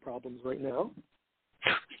energy problems right now.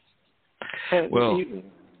 Well,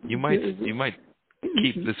 you might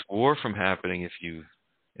keep this war from happening if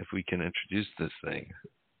we can introduce this thing.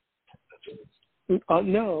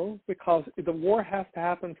 No, because the war has to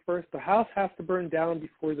happen first. The house has to burn down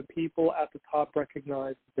before the people at the top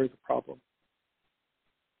recognize that there's a problem.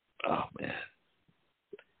 Oh, man.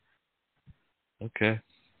 Okay.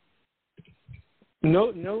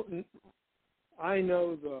 No, I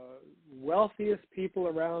know the wealthiest people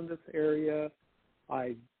around this area.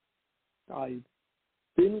 I've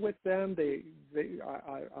been with them. They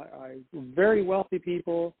very wealthy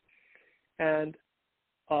people, and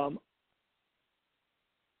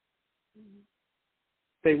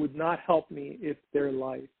they would not help me if their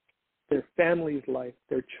life, their family's life,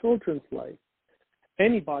 their children's life,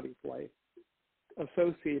 anybody's life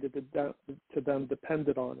associated to them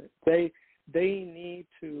depended on it. They need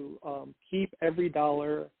to keep every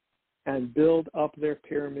dollar and build up their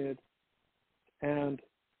pyramid, and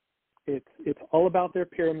it's all about their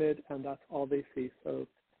pyramid, and that's all they see. So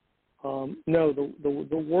no,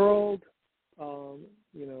 the world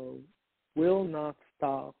will not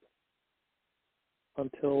stop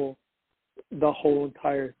until the whole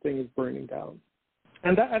entire thing is burning down.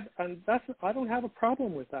 And that's I don't have a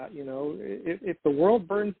problem with that. If the world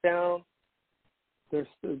burns down, there's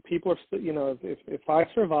people are still, if I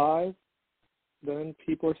survive, then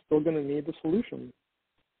people are still going to need the solution.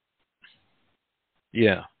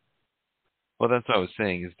 Yeah. Well, that's what I was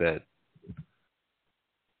saying is that,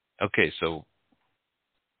 okay, so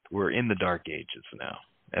we're in the dark ages now,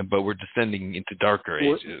 but we're descending into darker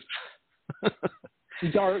ages.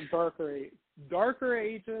 Darker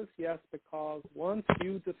ages, yes, because once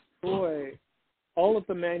you destroy all of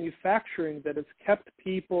the manufacturing that has kept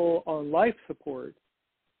people on life support,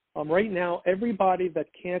 right now everybody that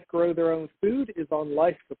can't grow their own food is on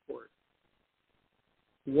life support.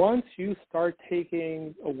 Once you start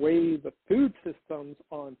taking away the food systems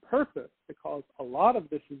on purpose, because a lot of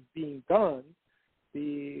this is being done,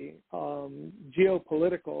 the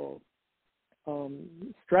geopolitical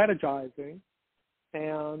strategizing,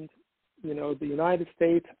 and the United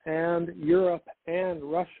States and Europe and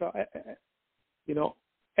Russia,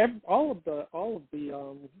 all of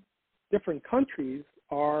the different countries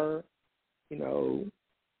are,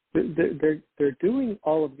 they're doing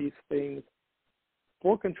all of these things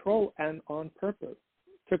for control and on purpose,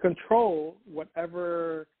 to control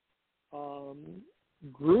whatever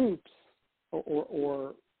groups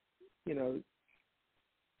or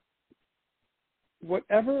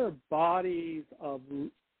whatever bodies of,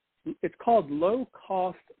 it's called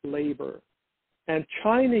low-cost labor. And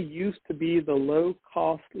China used to be the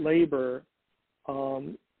low-cost labor,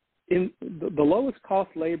 in the lowest cost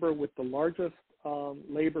labor with the largest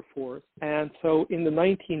labor force. And so in the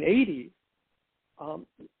 1980s,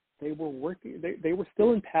 they were working. They were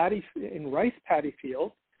still in rice paddy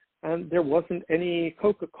fields, and there wasn't any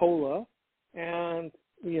Coca-Cola and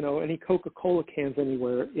any Coca-Cola cans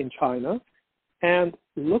anywhere in China. And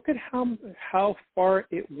look at how far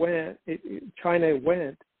China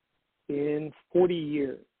went in 40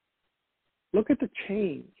 years. Look at the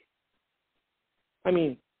change. I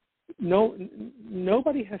mean,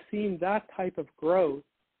 nobody has seen that type of growth,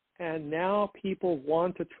 and now people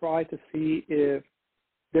want to try to see if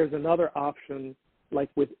there's another option, like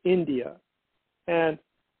with India. And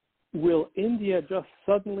will India just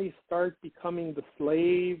suddenly start becoming the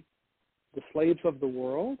slaves of the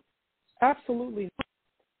world? Absolutely not.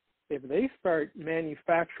 If they start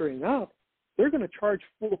manufacturing up, they're going to charge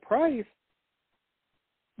full price.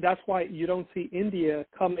 That's why you don't see India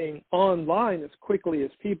coming online as quickly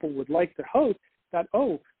as people would like to hope, that,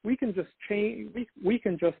 we can just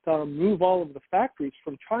move all of the factories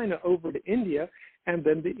from China over to India, and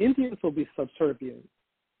then the Indians will be subservient.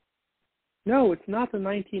 No, it's not the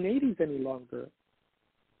 1980s any longer.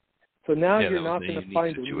 So now you're not going to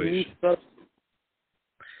find a unique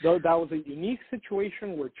Though that was a unique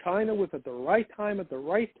situation where China was at the right time, at the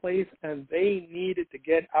right place, and they needed to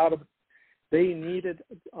get out of.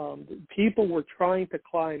 People were trying to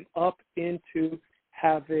climb up into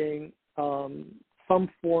having some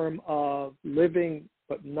form of living,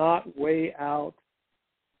 but not way out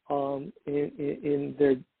in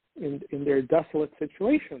their desolate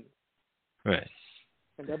situation. Right.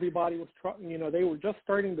 And everybody was they were just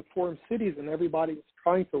starting to form cities, and everybody was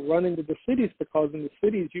trying to run into the cities, because in the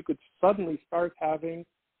cities you could suddenly start having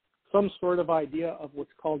some sort of idea of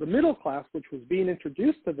what's called a middle class, which was being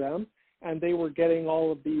introduced to them, and they were getting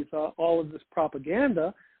all of this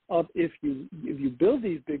propaganda of if you build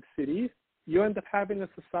these big cities, you end up having a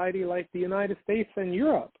society like the United States and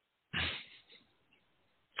Europe.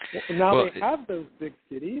 Now they have those big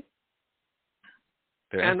cities.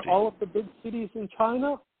 And all of the big cities in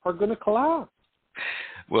China are going to collapse.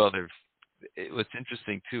 Well, what's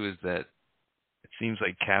interesting, too, is that it seems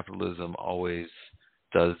like capitalism always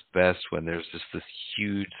does best when there's just this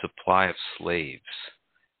huge supply of slaves.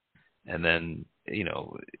 And then,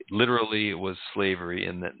 literally it was slavery,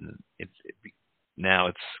 and then now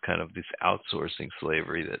it's kind of this outsourcing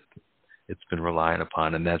slavery that it's been relying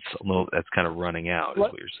upon, and that's kind of running out, is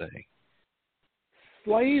what you're saying.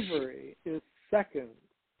 Slavery is second.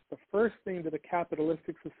 The first thing that a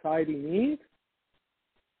capitalistic society needs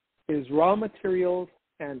is raw materials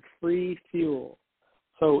and free fuel.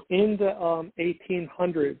 So in the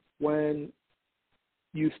 1800s, when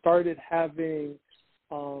you started having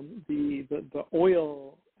the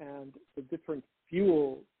oil and the different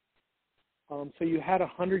fuels, so you had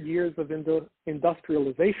 100 years of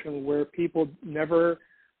industrialization where people never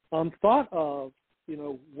thought of,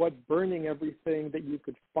 what burning everything that you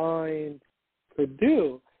could find could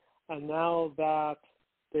do. And now that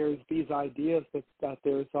there's these ideas that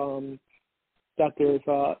there's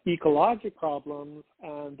ecologic problems,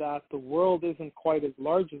 and that the world isn't quite as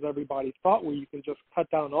large as everybody thought, where you can just cut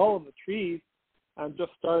down all of the trees and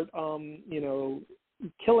just start,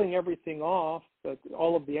 killing everything off,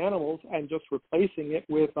 all of the animals, and just replacing it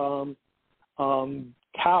with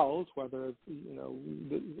cows, whether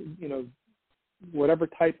whatever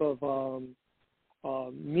type of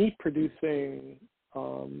meat producing,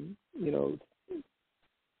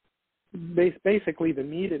 basically the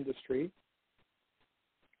meat industry,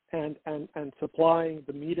 and supplying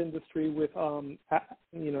the meat industry with all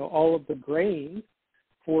of the grain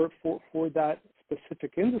for that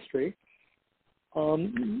specific industry. The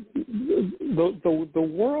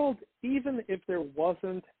world, even if there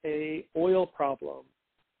wasn't a oil problem,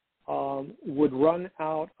 would run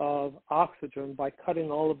out of oxygen by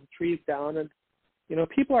cutting all of the trees down. And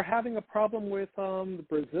people are having a problem with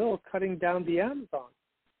Brazil cutting down the Amazon.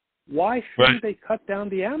 Why shouldn't they cut down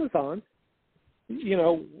the Amazon?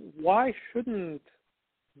 Why shouldn't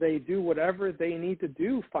they do whatever they need to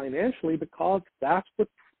do financially? Because that's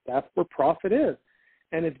where profit is.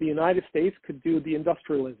 And if the United States could do the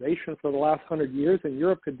industrialization for the last 100 years, and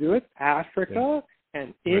Europe could do it, Africa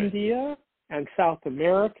and India and South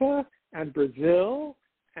America and Brazil,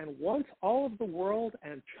 and once all of the world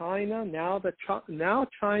and China, now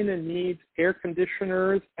China needs air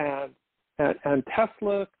conditioners and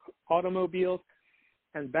Tesla automobiles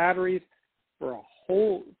and batteries for a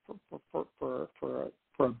whole for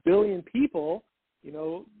a billion people.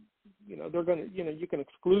 They're going to you can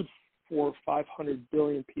exclude 400 or 500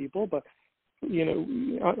 billion people, but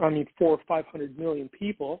 400 or 500 million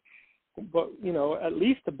people, but at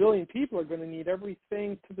least a billion people are going to need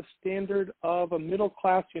everything to the standard of a middle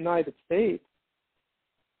class United States.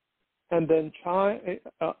 And then China,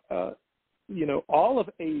 all of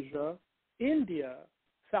Asia, India,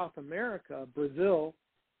 South America, Brazil.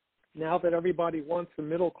 Now that everybody wants a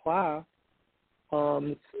middle class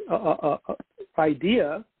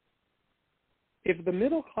idea, if the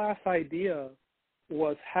middle class idea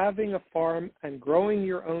was having a farm and growing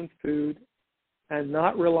your own food and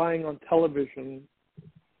not relying on television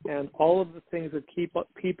and all of the things that keep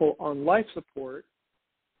people on life support,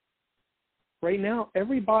 right now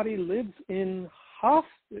everybody lives in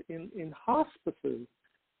hospices.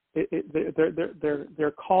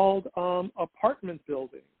 They're called apartment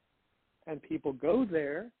buildings, and people go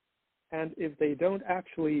there, and if they don't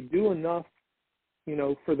actually do enough,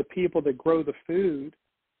 for the people that grow the food,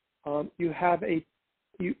 you have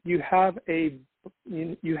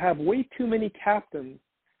way too many captains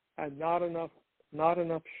and not enough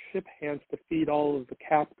ship hands to feed all of the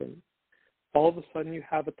captains. All of a sudden, you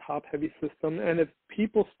have a top-heavy system, and if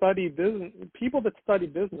people that study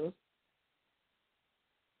business,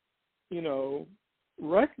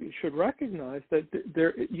 should recognize that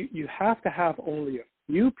you have to have only a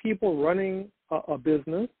few people running a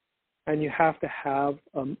business, and you have to have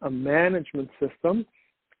a management system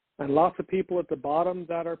and lots of people at the bottom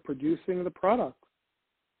that are producing the product.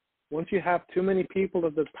 Once you have too many people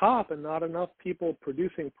at the top and not enough people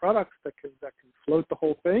producing products that can float the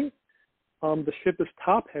whole thing, the ship is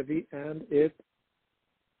top-heavy and it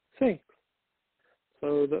sinks.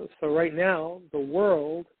 So right now, the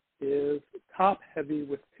world is top-heavy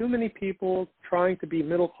with too many people trying to be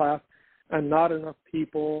middle class and not enough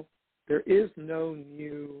people. There is no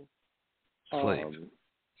new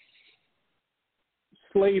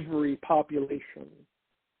slavery population.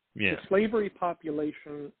 Yeah. The slavery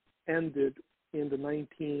population ended in the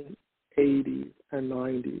 1980s and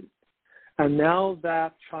 90s. And now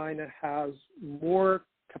that China has more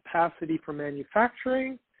capacity for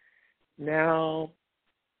manufacturing, now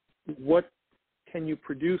what can you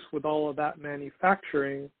produce with all of that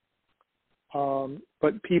manufacturing?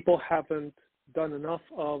 But people haven't done enough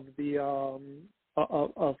of the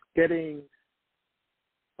of getting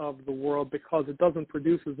of the world because it doesn't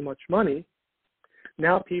produce as much money.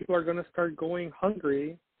 Now people are going to start going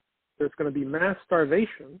hungry. There's going to be mass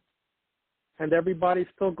starvation, and everybody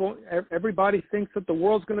thinks that the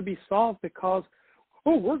world's going to be solved because,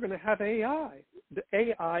 we're going to have AI. The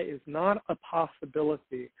AI is not a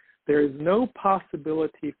possibility. There is no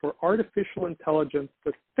possibility for artificial intelligence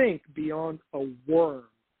to think beyond a worm.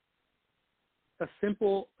 A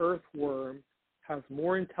simple earthworm has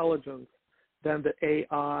more intelligence than the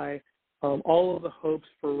AI, all of the hopes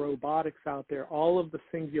for robotics out there, all of the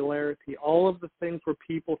singularity, all of the things where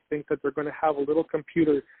people think that they're going to have a little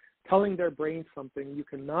computer telling their brain something. You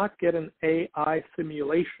cannot get an AI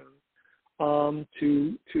simulation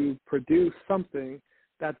to produce something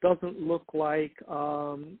that doesn't look like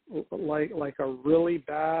a really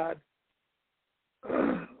bad.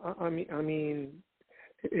 I mean,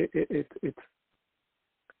 it's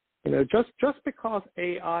just because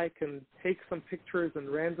AI can take some pictures and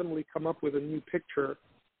randomly come up with a new picture,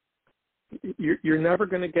 you're never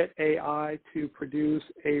going to get AI to produce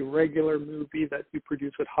a regular movie that you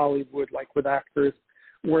produce at Hollywood, like with actors,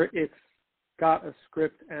 where it's got a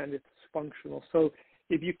script and it's functional. So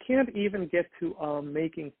if you can't even get to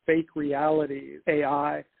making fake reality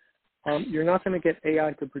AI, you're not going to get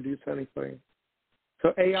AI to produce anything.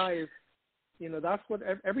 So AI is, that's what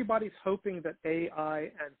everybody's hoping, that AI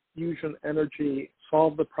and fusion energy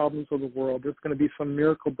solve the problems of the world. There's going to be some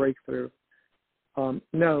miracle breakthrough.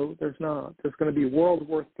 No, there's not. There's going to be World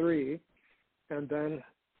War III, and then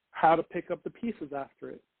how to pick up the pieces after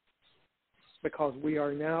it. Because we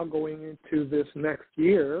are now going into this next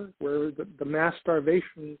year where the mass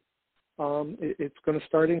starvation, it's going to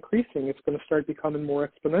start increasing. It's going to start becoming more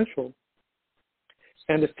exponential.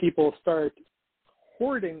 And if people start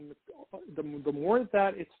hoarding, the more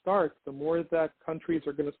that it starts, the more that countries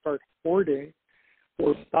are going to start hoarding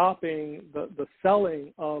or stopping the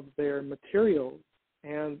selling of their materials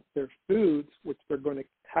and their foods, which they're going to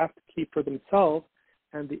have to keep for themselves,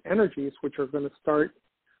 and the energies, which are going to start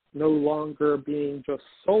no longer being just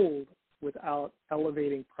sold without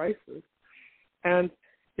elevating prices. And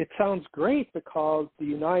it sounds great because the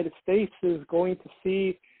United States is going to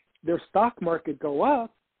see their stock market go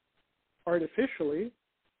up artificially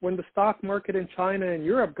when the stock market in China and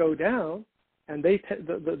Europe go down, and the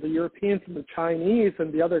Europeans and the Chinese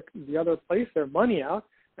and the other place their money out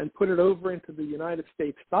and put it over into the United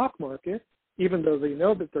States stock market, even though they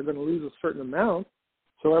know that they're going to lose a certain amount.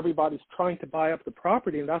 So everybody's trying to buy up the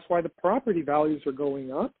property, and that's why the property values are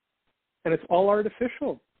going up, and it's all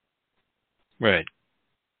artificial. Right.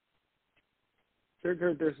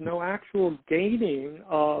 There's no actual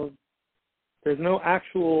there's no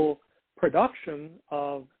actual production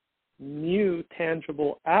of new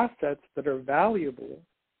tangible assets that are valuable,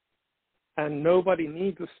 and nobody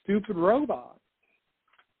needs a stupid robot.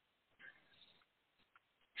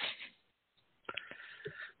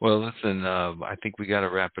 Well, listen, I think we got to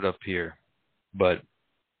wrap it up here, but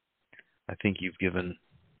I think you've given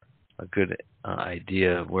a good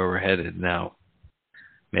idea of where we're headed now.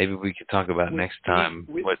 Maybe we could talk about next time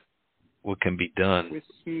what can be done with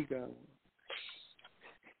ego.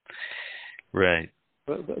 Right.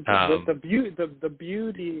 The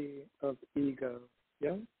beauty of ego.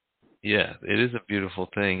 Yeah. Yeah, it is a beautiful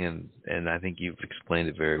thing, and I think you've explained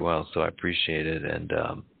it very well. So I appreciate it, and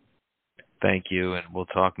thank you, and we'll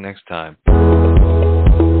talk next time.